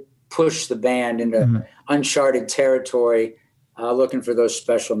really push the band into uncharted territory, looking for those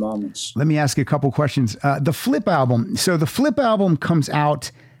special moments. Let me ask you a couple questions. The Flip album. So the Flip album comes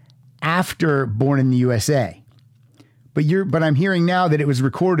out after Born in the USA, but I'm hearing now that it was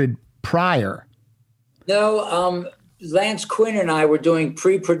recorded prior. No, Lance Quinn and I were doing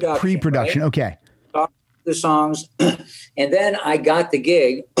pre-production. Right? Okay. The songs, and then I got the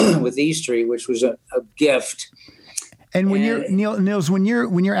gig with E Street, which was a gift. And when Nils, when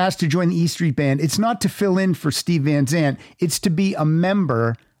you're asked to join the E Street Band, it's not to fill in for Steve Van Zandt. It's to be a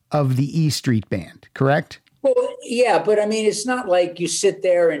member of the E Street Band, correct? Well, yeah, but I mean, it's not like you sit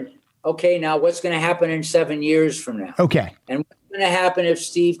there and, okay, now what's going to happen in 7 years from now? Okay. And what's going to happen if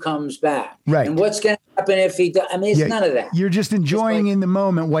Steve comes back? Right. And what's going to happen if he does? I mean, it's none of that. You're just enjoying in the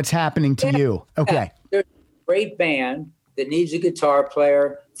moment what's happening to you. Okay. Yeah. There's a great band that needs a guitar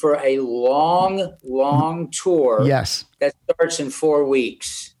player for a long, long tour. Yes. That starts in 4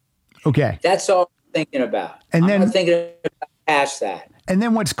 weeks. Okay. That's all I'm thinking about. And I'm not thinking about past that. And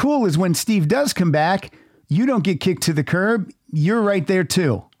then what's cool is when Steve does come back, you don't get kicked to the curb. You're right there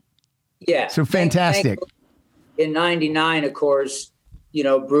too. Yeah. So fantastic. In 99, of course, you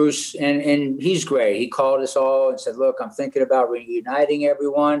know, Bruce, and he's great. He called us all and said, look, I'm thinking about reuniting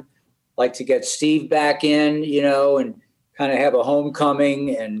everyone. Like to get Steve back in, you know, and kind of have a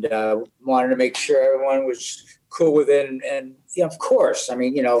homecoming, and wanted to make sure everyone was cool with it. And yeah, of course, I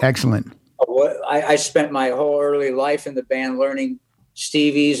mean, you know, excellent. I spent my whole early life in the band learning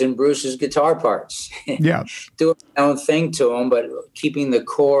Stevie's and Bruce's guitar parts. Yeah. Doing my own thing to them, but keeping the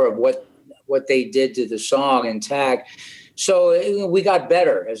core of what they did to the song intact. So we got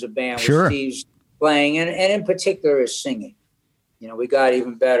better as a band with Steve's playing, and in particular his singing. You know, we got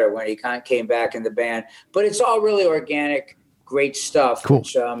even better when he kind of came back in the band. But it's all really organic, great stuff. Cool.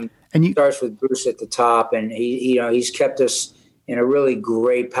 Which, starts with Bruce at the top, and he's kept us in a really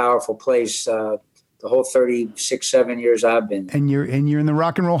great, powerful place the whole 7 years I've been there. And you're in the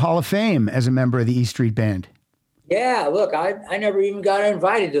Rock and Roll Hall of Fame as a member of the E Street Band. Yeah, look, I never even got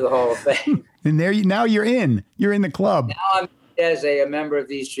invited to the Hall of Fame. And now you're in the club. Now I'm as a member of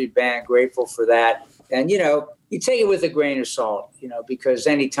the E Street Band, grateful for that. And, you know, you take it with a grain of salt, you know, because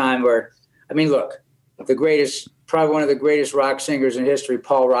anytime look, probably one of the greatest rock singers in history,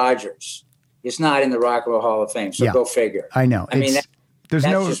 Paul Rodgers, is not in the Rock and Roll Hall of Fame. So go figure. I know. That's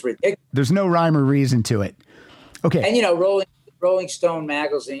just ridiculous. There's no rhyme or reason to it. Okay. And, you know, Rolling Stone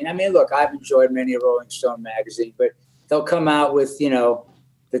magazine. I mean, look, I've enjoyed many of Rolling Stone magazine, but they'll come out with, you know,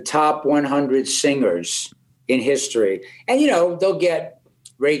 the top 100 singers in history. And, you know, they'll get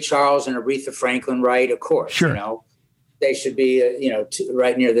Ray Charles and Aretha Franklin right, of course. Sure. You know, they should be,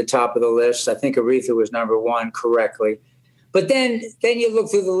 right near the top of the list. I think Aretha was number one correctly. But then you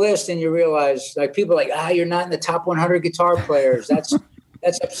look through the list and you realize, like, people are like, you're not in the top 100 guitar players. That's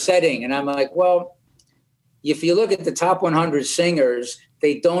upsetting. And I'm like, well, if you look at the top 100 singers,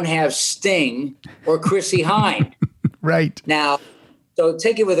 they don't have Sting or Chrissie Hynde. Right. Now, so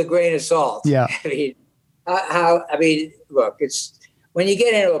take it with a grain of salt. Yeah. I mean, look, it's when you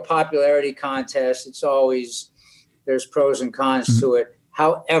get into a popularity contest, it's always, there's pros and cons to it.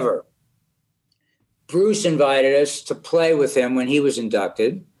 However, Bruce invited us to play with him when he was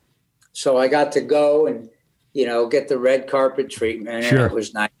inducted. So I got to go and, you know, get the red carpet treatment. Sure. And it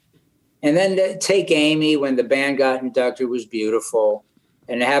was nice. And then to take Amy when the band got inducted was beautiful.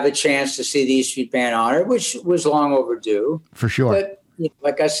 And to have a chance to see the E Street Band honor, which was long overdue. For sure. But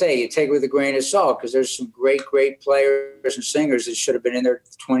like I say, you take it with a grain of salt because there's some great, great players and singers that should have been in there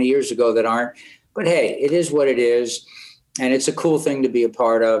 20 years ago that aren't. But hey, it is what it is. And it's a cool thing to be a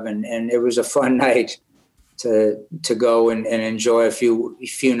part of. And it was a fun night to go and enjoy a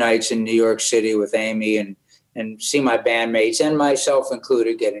few nights in New York City with Amy and see my bandmates and myself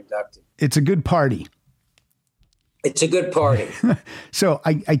included get inducted. It's a good party. It's a good party. So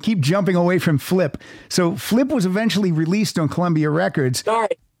I keep jumping away from Flip. So Flip was eventually released on Columbia Records. All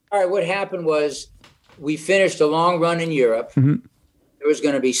right. What happened was we finished a long run in Europe. Mm-hmm. There was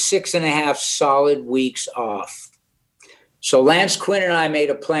going to be 6.5 solid weeks off. So Lance Quinn and I made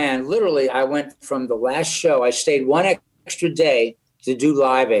a plan. Literally, I went from the last show. I stayed one extra day to do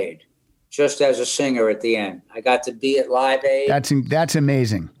Live Aid, just as a singer at the end. I got to be at Live Aid. That's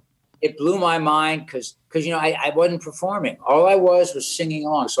amazing. It blew my mind because I wasn't performing. All I was singing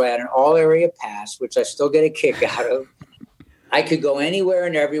along. So I had an all-area pass, which I still get a kick out of. I could go anywhere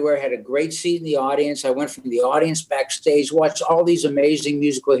and everywhere, had a great seat in the audience. I went from the audience backstage, watched all these amazing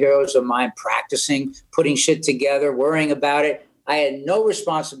musical heroes of mine practicing, putting shit together, worrying about it. I had no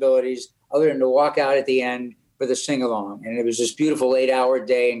responsibilities other than to walk out at the end for the sing-along. And it was this beautiful 8-hour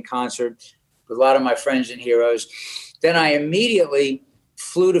day in concert with a lot of my friends and heroes. Then I immediately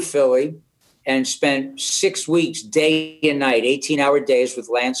flew to Philly and spent 6 weeks, day and night, 18-hour days with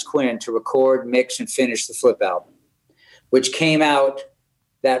Lance Quinn to record, mix, and finish the Flip album, which came out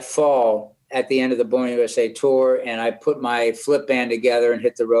that fall at the end of the Born USA tour. And I put my Flip band together and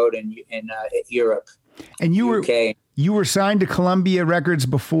hit the road in Europe. And you UK. You were signed to Columbia Records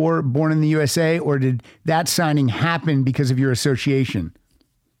before Born in the USA, or did that signing happen because of your association?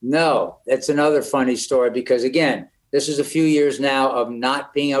 No, that's another funny story because, again, This is a few years now of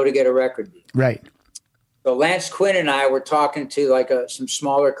not being able to get a record deal. Right. So Lance Quinn and I were talking to like some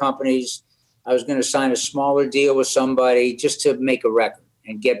smaller companies. I was going to sign a smaller deal with somebody just to make a record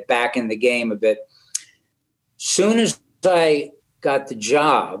and get back in the game a bit. Soon as I got the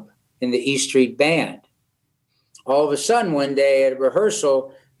job in the E Street Band, all of a sudden one day at a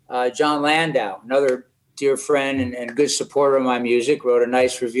rehearsal, John Landau, another dear friend and good supporter of my music, wrote a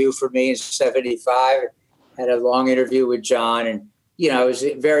nice review for me in 75. Had a long interview with John, and I was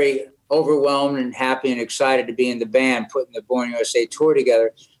very overwhelmed and happy and excited to be in the band, putting the Born USA tour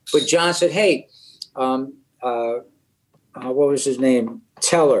together. But John said, "Hey, what was his name?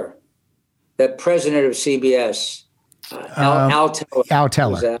 Teller, the president of CBS, Al Teller." Al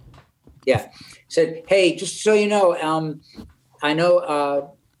Teller. Yeah, said, "Hey, just so you know, I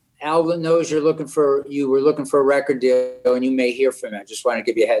know Al knows you were looking for a record deal, and you may hear from him. I just want to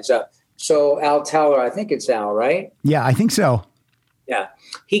give you a heads up." So Al Teller, I think it's Al, right? Yeah, I think so. Yeah.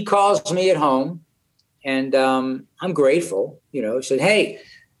 He calls me at home, and I'm grateful. He said, "Hey,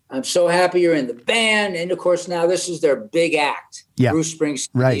 I'm so happy you're in the band." And, of course, now this is their big act. Yeah. Bruce Springsteen,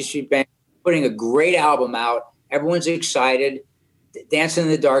 right. E Street Band, putting a great album out. Everyone's excited. Dancing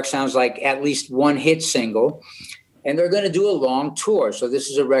in the Dark sounds like at least one hit single. And they're going to do a long tour. So this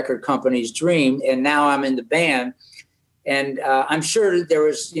is a record company's dream. And now I'm in the band. And I'm sure there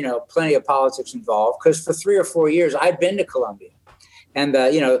was, plenty of politics involved, because for 3 or 4 years I'd been to Columbia, and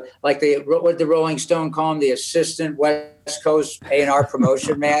like what the Rolling Stone call him, the assistant West Coast A&R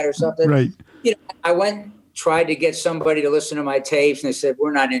promotion man or something. Right. I tried to get somebody to listen to my tapes, and they said,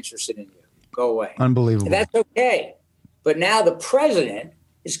 "We're not interested in you. Go away." Unbelievable. And that's okay. But now the president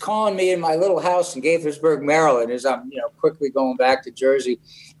is calling me in my little house in Gaithersburg, Maryland, as I'm, quickly going back to Jersey.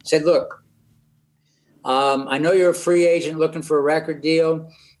 Said, "Look, I know you're a free agent looking for a record deal,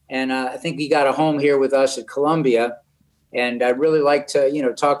 and I think you got a home here with us at Columbia, and I'd really like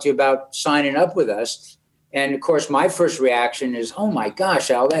to, talk to you about signing up with us." And, of course, my first reaction is, "Oh, my gosh,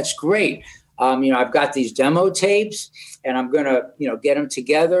 Al, that's great. I've got these demo tapes, and I'm going to, get them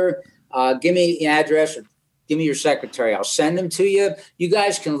together. Give me an address, or give me your secretary. I'll send them to you. You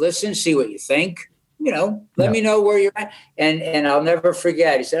guys can listen, see what you think. Let me know where you're at." And I'll never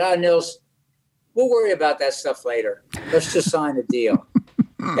forget. He said, "Nils, we'll worry about that stuff later. Let's just sign a deal."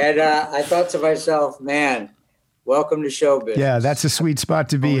 And I thought to myself, man, welcome to show business. Yeah, that's a sweet spot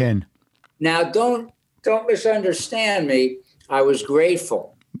to be in. Now, don't misunderstand me. I was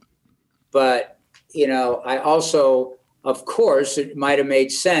grateful. But, I also, of course, it might have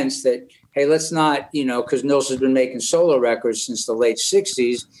made sense that, hey, let's not, because Nils has been making solo records since the late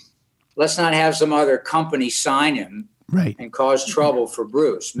 60s, let's not have some other company sign him. Right. And cause trouble for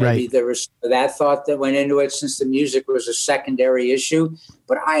Bruce. Maybe there was that thought that went into it, since the music was a secondary issue.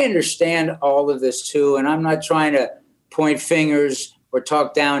 But I understand all of this too, and I'm not trying to point fingers or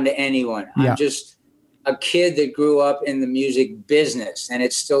talk down to anyone. Yeah. I'm just a kid that grew up in the music business, and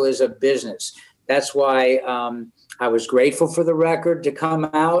it still is a business. That's why I was grateful for the record to come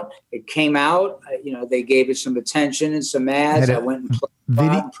out. It came out. They gave it some attention and some ads. I went and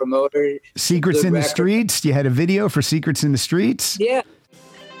played and promoted it. Secrets in the Streets. You had a video for Secrets in the Streets? Yeah.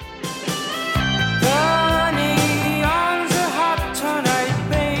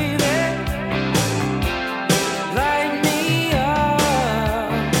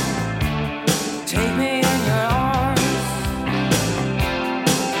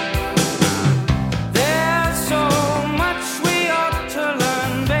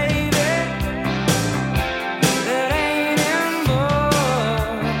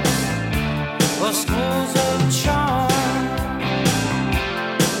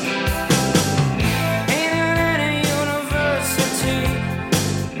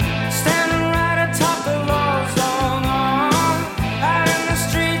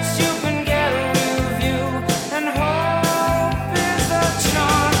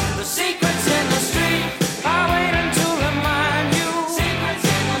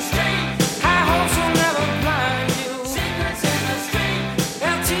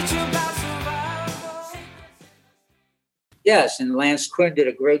 Yes, and Lance Quinn did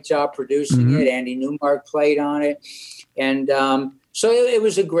a great job producing it. Andy Newmark played on it. And so it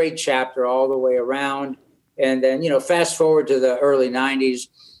was a great chapter all the way around. And then, fast forward to the early 90s,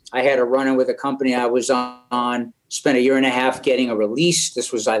 I had a run-in with a company I was on, spent a year and a half getting a release.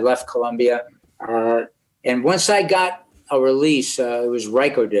 I left Columbia. And once I got a release, it was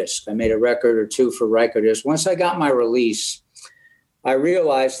Rykodisc. I made a record or two for Rykodisc. Once I got my release, I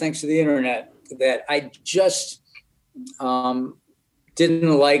realized, thanks to the internet, that I just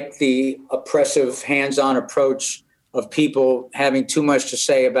didn't like the oppressive hands-on approach of people having too much to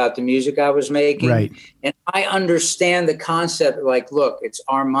say about the music I was making. Right. And I understand the concept, like, look, it's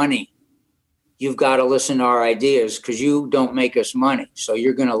our money. You've got to listen to our ideas because you don't make us money. So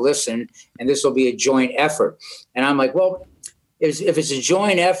you're going to listen, and this will be a joint effort. And I'm like, well, if it's a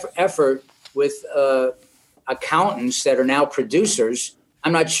joint effort with accountants that are now producers,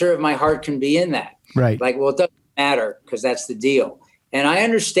 I'm not sure if my heart can be in that. Right. Like, well, it doesn't matter because that's the deal. And I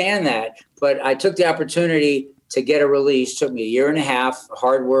understand that, but I took the opportunity to get a release. Took me a year and a half,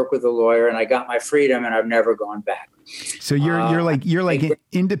 hard work with a lawyer, and I got my freedom, and I've never gone back. So you're like an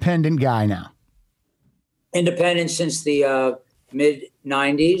independent guy now. Independent since the mid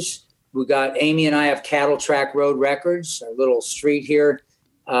 '90s. We got Amy and I have Cattle Track Road Records, a little street here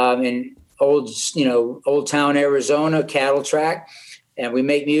in old town Arizona, Cattle Track. And we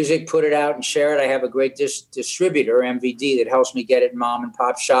make music, put it out, and share it. I have a great distributor, MVD, that helps me get it in mom and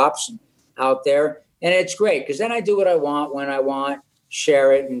pop shops and out there. And it's great because then I do what I want when I want,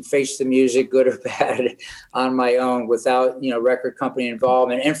 share it, and face the music, good or bad, on my own without record company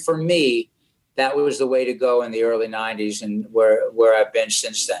involvement. And for me, that was the way to go in the early '90s, and where I've been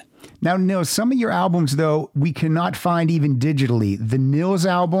since then. Now, Nils, some of your albums, though, we cannot find even digitally. The Nils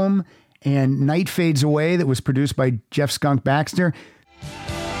album and Night Fades Away that was produced by Jeff Skunk Baxter.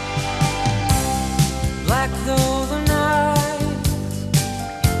 Black though the night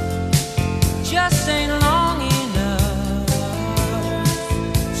just ain't long enough.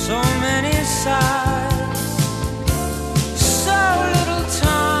 So many sighs, so little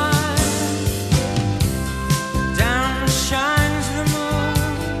time. Down shines the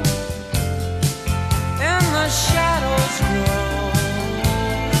moon, and the shadows grow.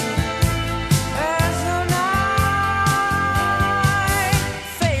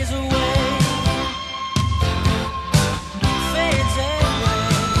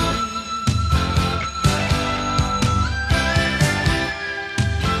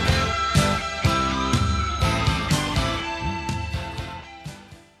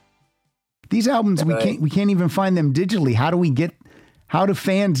 These albums, we can't even find them digitally. How do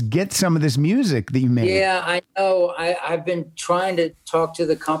fans get some of this music that you made? Yeah, I know. I've been trying to talk to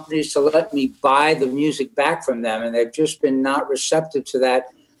the companies to let me buy the music back from them, and they've just been not receptive to that.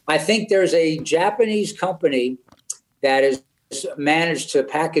 I think there's a Japanese company that has managed to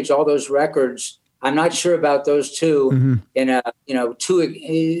package all those records. I'm not sure about those two.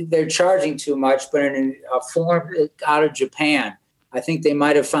 Mm-hmm. They're charging too much, but in a form out of Japan. I think they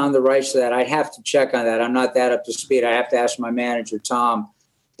might have found the rights to that. I'd have to check on that. I'm not that up to speed. I have to ask my manager, Tom.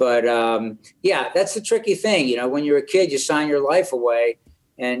 But that's the tricky thing. When you're a kid, you sign your life away,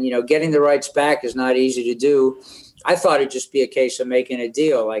 and, getting the rights back is not easy to do. I thought it'd just be a case of making a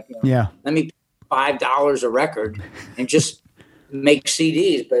deal. Like, let me pay $5 a record and just make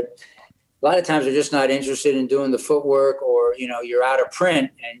CDs. But a lot of times they're just not interested in doing the footwork, or, you're out of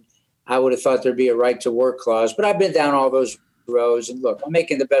print. And I would have thought there'd be a right to work clause. But I've been down all those rows, and look, I'm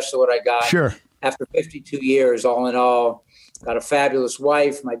making the best of what I got. Sure. After 52 years, all in all, got a fabulous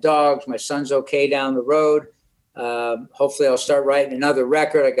wife, my dogs, my son's okay down the road. Hopefully I'll start writing another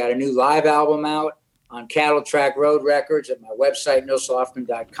record. I got a new live album out on Cattle Track Road Records at my website,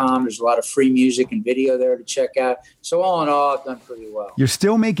 nilslofgren.com. There's a lot of free music and video there to check out. So all in all, I've done pretty well. You're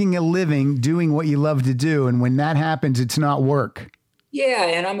still making a living doing what you love to do, and when that happens, it's not work. Yeah,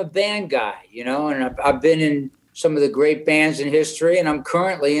 and I'm a band guy, and I've been in some of the great bands in history, and I'm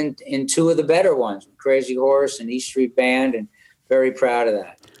currently in two of the better ones, Crazy Horse and East Street Band, and very proud of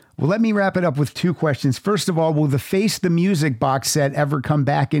that. Well, let me wrap it up with two questions. First of all, will the Face the Music box set ever come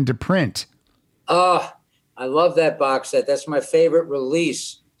back into print? Oh, I love that box set. That's my favorite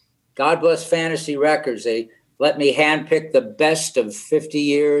release. God bless Fantasy Records. They let me handpick the best of 50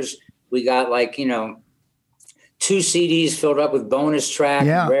 years. We got 2 CDs filled up with bonus track,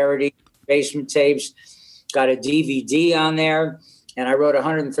 rarity, basement tapes. Got a DVD on there, and I wrote a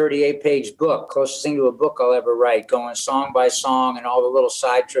 138-page book, closest thing to a book I'll ever write, going song by song and all the little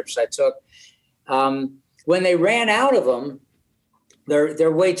side trips I took. When they ran out of them,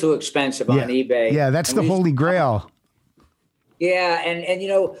 they're way too expensive on eBay. Yeah, that's the holy grail. Yeah,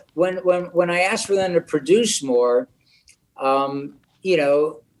 and when I asked for them to produce more, I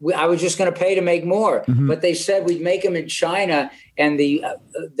was just going to pay to make more, but they said we'd make them in China, and the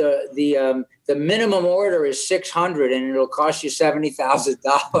minimum order is 600, and it'll cost you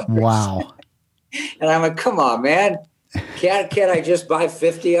 $70,000. Wow! And I'm like, come on, man, can't I just buy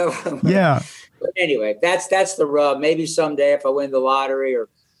 50 of them? Yeah. But anyway, that's the rub. Maybe someday if I win the lottery or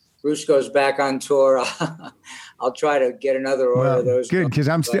Bruce goes back on tour, I'll try to get another order of those. Good, because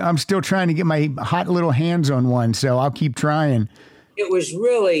I'm still trying to get my hot little hands on one, so I'll keep trying. It was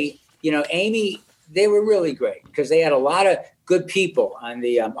really, Amy they were really great because they had a lot of good people on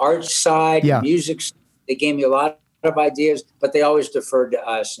the art side, Yeah. the music. They gave me a lot of ideas, but they always deferred to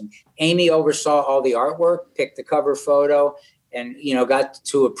us. And Amy oversaw all the artwork, picked the cover photo, and, got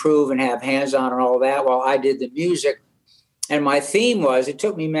to approve and have hands on and all that while I did the music. And my theme was, it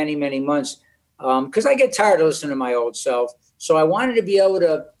took me many, many months because I get tired of listening to my old self. So I wanted to be able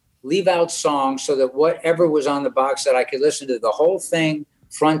to leave out songs so that whatever was on the box, that I could listen to the whole thing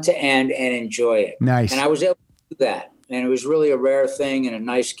front to end and enjoy it. Nice. And I was able to do that. And it was really a rare thing and a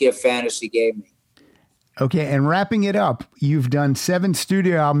nice gift Fantasy gave me. Okay, and wrapping it up, you've done 7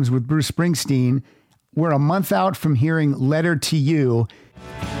 studio albums with Bruce Springsteen. We're a month out from hearing Letter to You.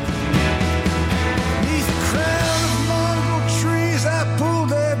 These crown of mongrel trees, I pulled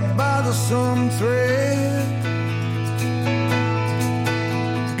that by the some thread.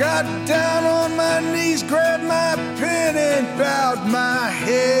 Got down on my knees, grabbed my pen and bowed my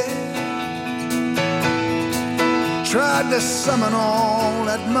head. Tried to summon all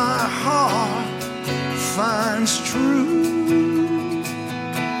that my heart finds true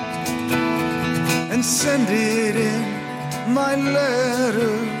and send it in my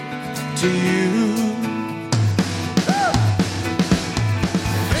letter to you.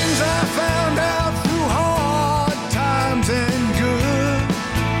 Things I found out through hard times and good,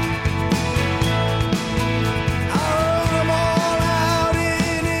 I wrote them all out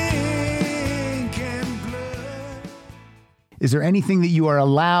in ink and blood. Is there anything that you are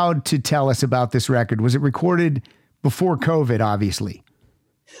allowed to tell us about this record? Was it recorded before COVID, obviously?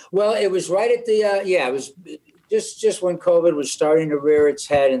 Well, it was right at the, it was just when COVID was starting to rear its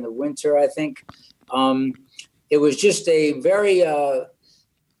head in the winter, I think. It was just a very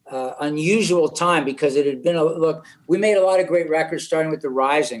unusual time because it had been, look, we made a lot of great records, starting with The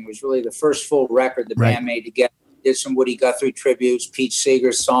Rising was really the first full record the band made together. Did some Woody Guthrie tributes, Pete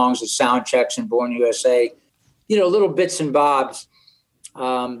Seeger songs, the sound checks in Born USA, little bits and bobs.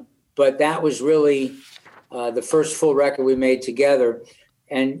 But that was really the first full record we made together.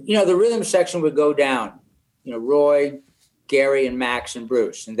 And, the rhythm section would go down, Roy, Gary, and Max and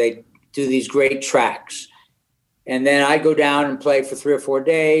Bruce, and they'd do these great tracks. And then I'd go down and play for 3 or 4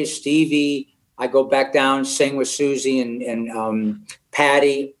 days. Stevie, I'd go back down, sing with Susie and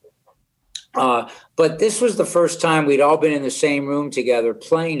Patty. But this was the first time we'd all been in the same room together,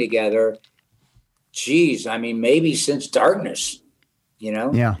 playing together. Geez, I mean, maybe since Darkness,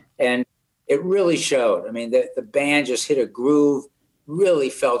 Yeah. And it really showed. I mean, the band just hit a groove, really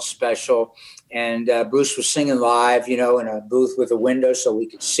felt special. And Bruce was singing live, in a booth with a window so we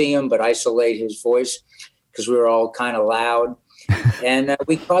could see him, but isolate his voice because we were all kind of loud. And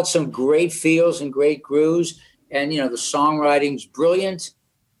we caught some great feels and great grooves. And, the songwriting's brilliant.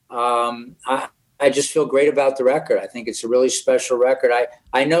 I just feel great about the record. I think it's a really special record.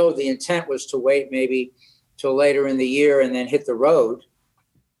 I know the intent was to wait maybe till later in the year and then hit the road.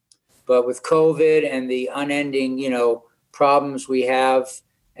 But with COVID and the unending, problems we have,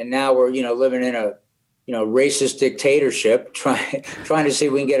 and now we're, living in a, racist dictatorship, trying to see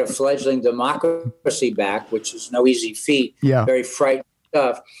if we can get a fledgling democracy back, which is no easy feat. Yeah. Very frightening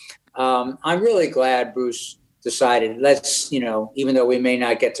stuff. I'm really glad Bruce decided, let's, even though we may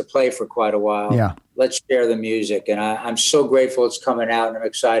not get to play for quite a while, let's share the music. And I'm so grateful it's coming out, and I'm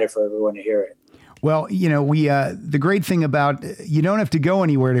excited for everyone to hear it. Well, we the great thing about, you don't have to go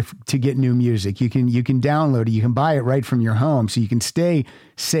anywhere to get new music. You can download it. You can buy it right from your home, so you can stay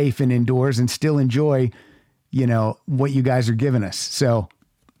safe and indoors and still enjoy, what you guys are giving us. So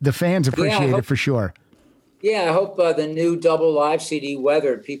the fans appreciate it for sure. Yeah, I hope the new double live CD,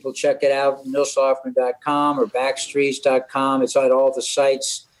 Weathered, people check it out, nilslofgren.com or backstreets.com. It's on all the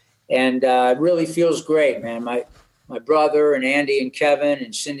sites, and it really feels great, man. My brother and Andy and Kevin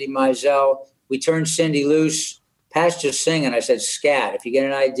and Cindy Mizell, we turned Cindy loose past just singing. I said, scat. If you get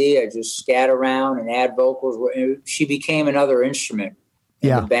an idea, just scat around and add vocals. She became another instrument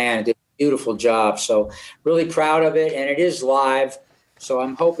in the band. Did a beautiful job. So really proud of it. And it is live. So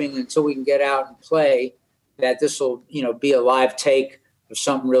I'm hoping until we can get out and play that this will, be a live take of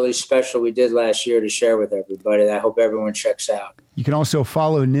something really special we did last year to share with everybody that I hope everyone checks out. You can also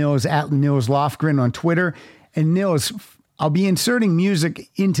follow Nils at Nils Lofgren on Twitter. And Nils, I'll be inserting music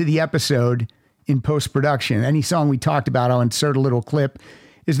into the episode in post-production. Any song we talked about, I'll insert a little clip.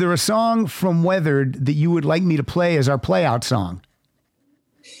 Is there a song from Weathered that you would like me to play as our play-out song?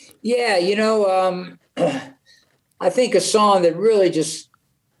 Yeah, I think a song that really just,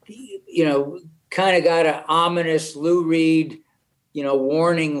 kind of got an ominous Lou Reed,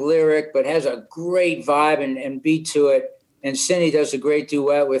 warning lyric, but has a great vibe and beat to it. And Cindy does a great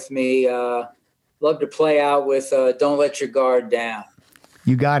duet with me. Love to play out with Don't Let Your Guard Down.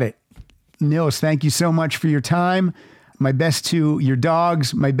 You got it. Nils, thank you so much for your time. My best to your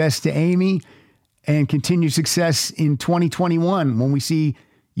dogs, my best to Amy, and continued success in 2021 when we see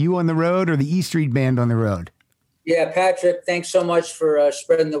you on the road or the E Street Band on the road. Yeah, Patrick, thanks so much for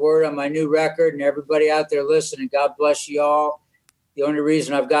spreading the word on my new record, and everybody out there listening. God bless you all. The only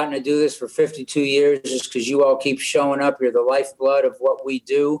reason I've gotten to do this for 52 years is because you all keep showing up. You're the lifeblood of what we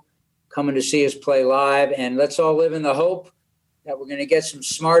do, coming to see us play live. And let's all live in the hope that we're going to get some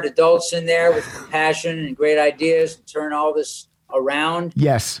smart adults in there with compassion and great ideas and turn all this around.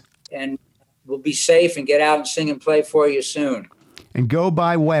 Yes. And we'll be safe and get out and sing and play for you soon. And go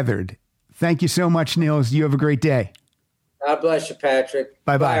by Weathered. Thank you so much, Nils. You have a great day. God bless you, Patrick.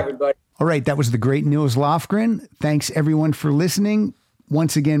 Bye-bye. Bye, everybody. All right, that was the great Nils Lofgren. Thanks, everyone, for listening.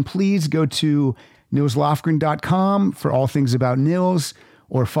 Once again, please go to nilslofgren.com for all things about Nils,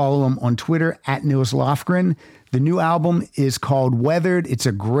 or follow him on Twitter at Nils Lofgren. The new album is called Weathered. It's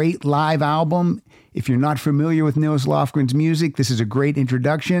a great live album. If you're not familiar with Nils Lofgren's music, this is a great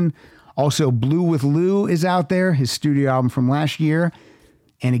introduction. Also, Blue with Lou is out there, his studio album from last year.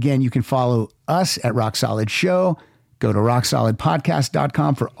 And again, you can follow us at Rock Solid Show. Go to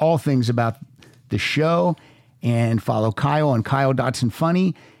rocksolidpodcast.com for all things about the show, and follow Kyle on Kyle Dotson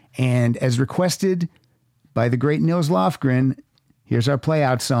Funny. And as requested by the great Nils Lofgren, here's our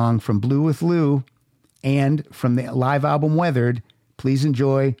play-out song from Blue with Lou and from the live album Weathered. Please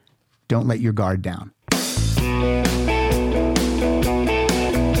enjoy Don't Let Your Guard Down.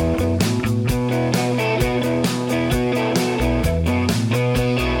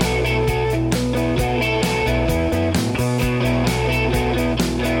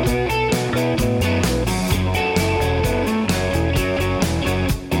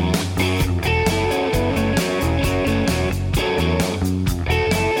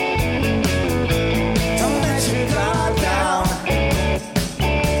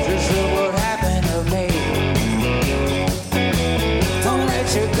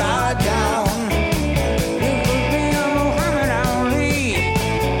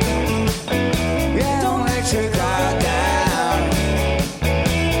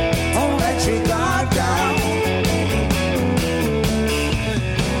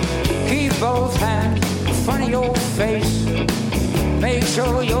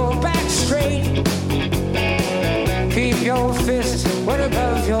 Show your back straight. Keep your fists well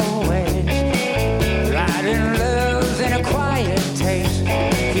above your waist. Riding love's in a quiet taste.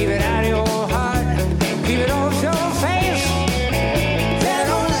 Keep it out of your heart. Keep it off your face. Yeah,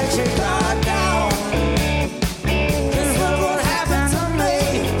 don't let your guard down. This is what happened to me.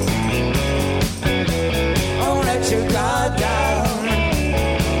 Don't let your guard down.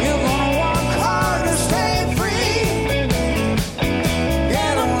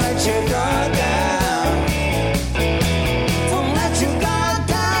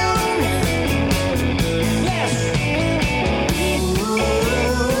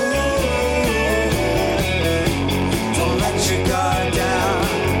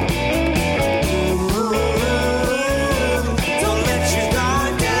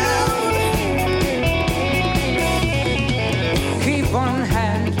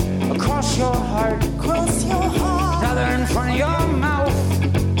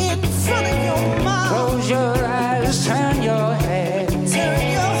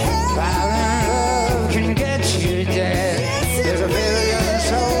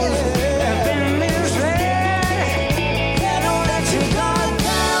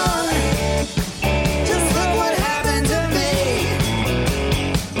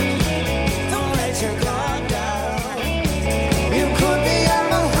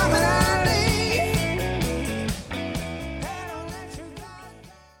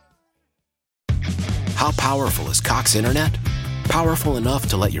 How powerful is Cox Internet? Powerful enough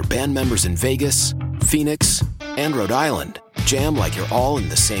to let your band members in Vegas, Phoenix, and Rhode Island jam like you're all in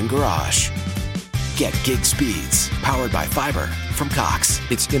the same garage. Get gig speeds powered by fiber from Cox.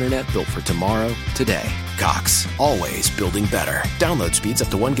 It's internet built for tomorrow, today. Cox, always building better. Download speeds up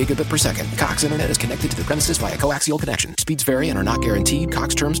to 1 gigabit per second. Cox Internet is connected to the premises via coaxial connection. Speeds vary and are not guaranteed.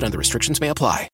 Cox terms and other restrictions may apply.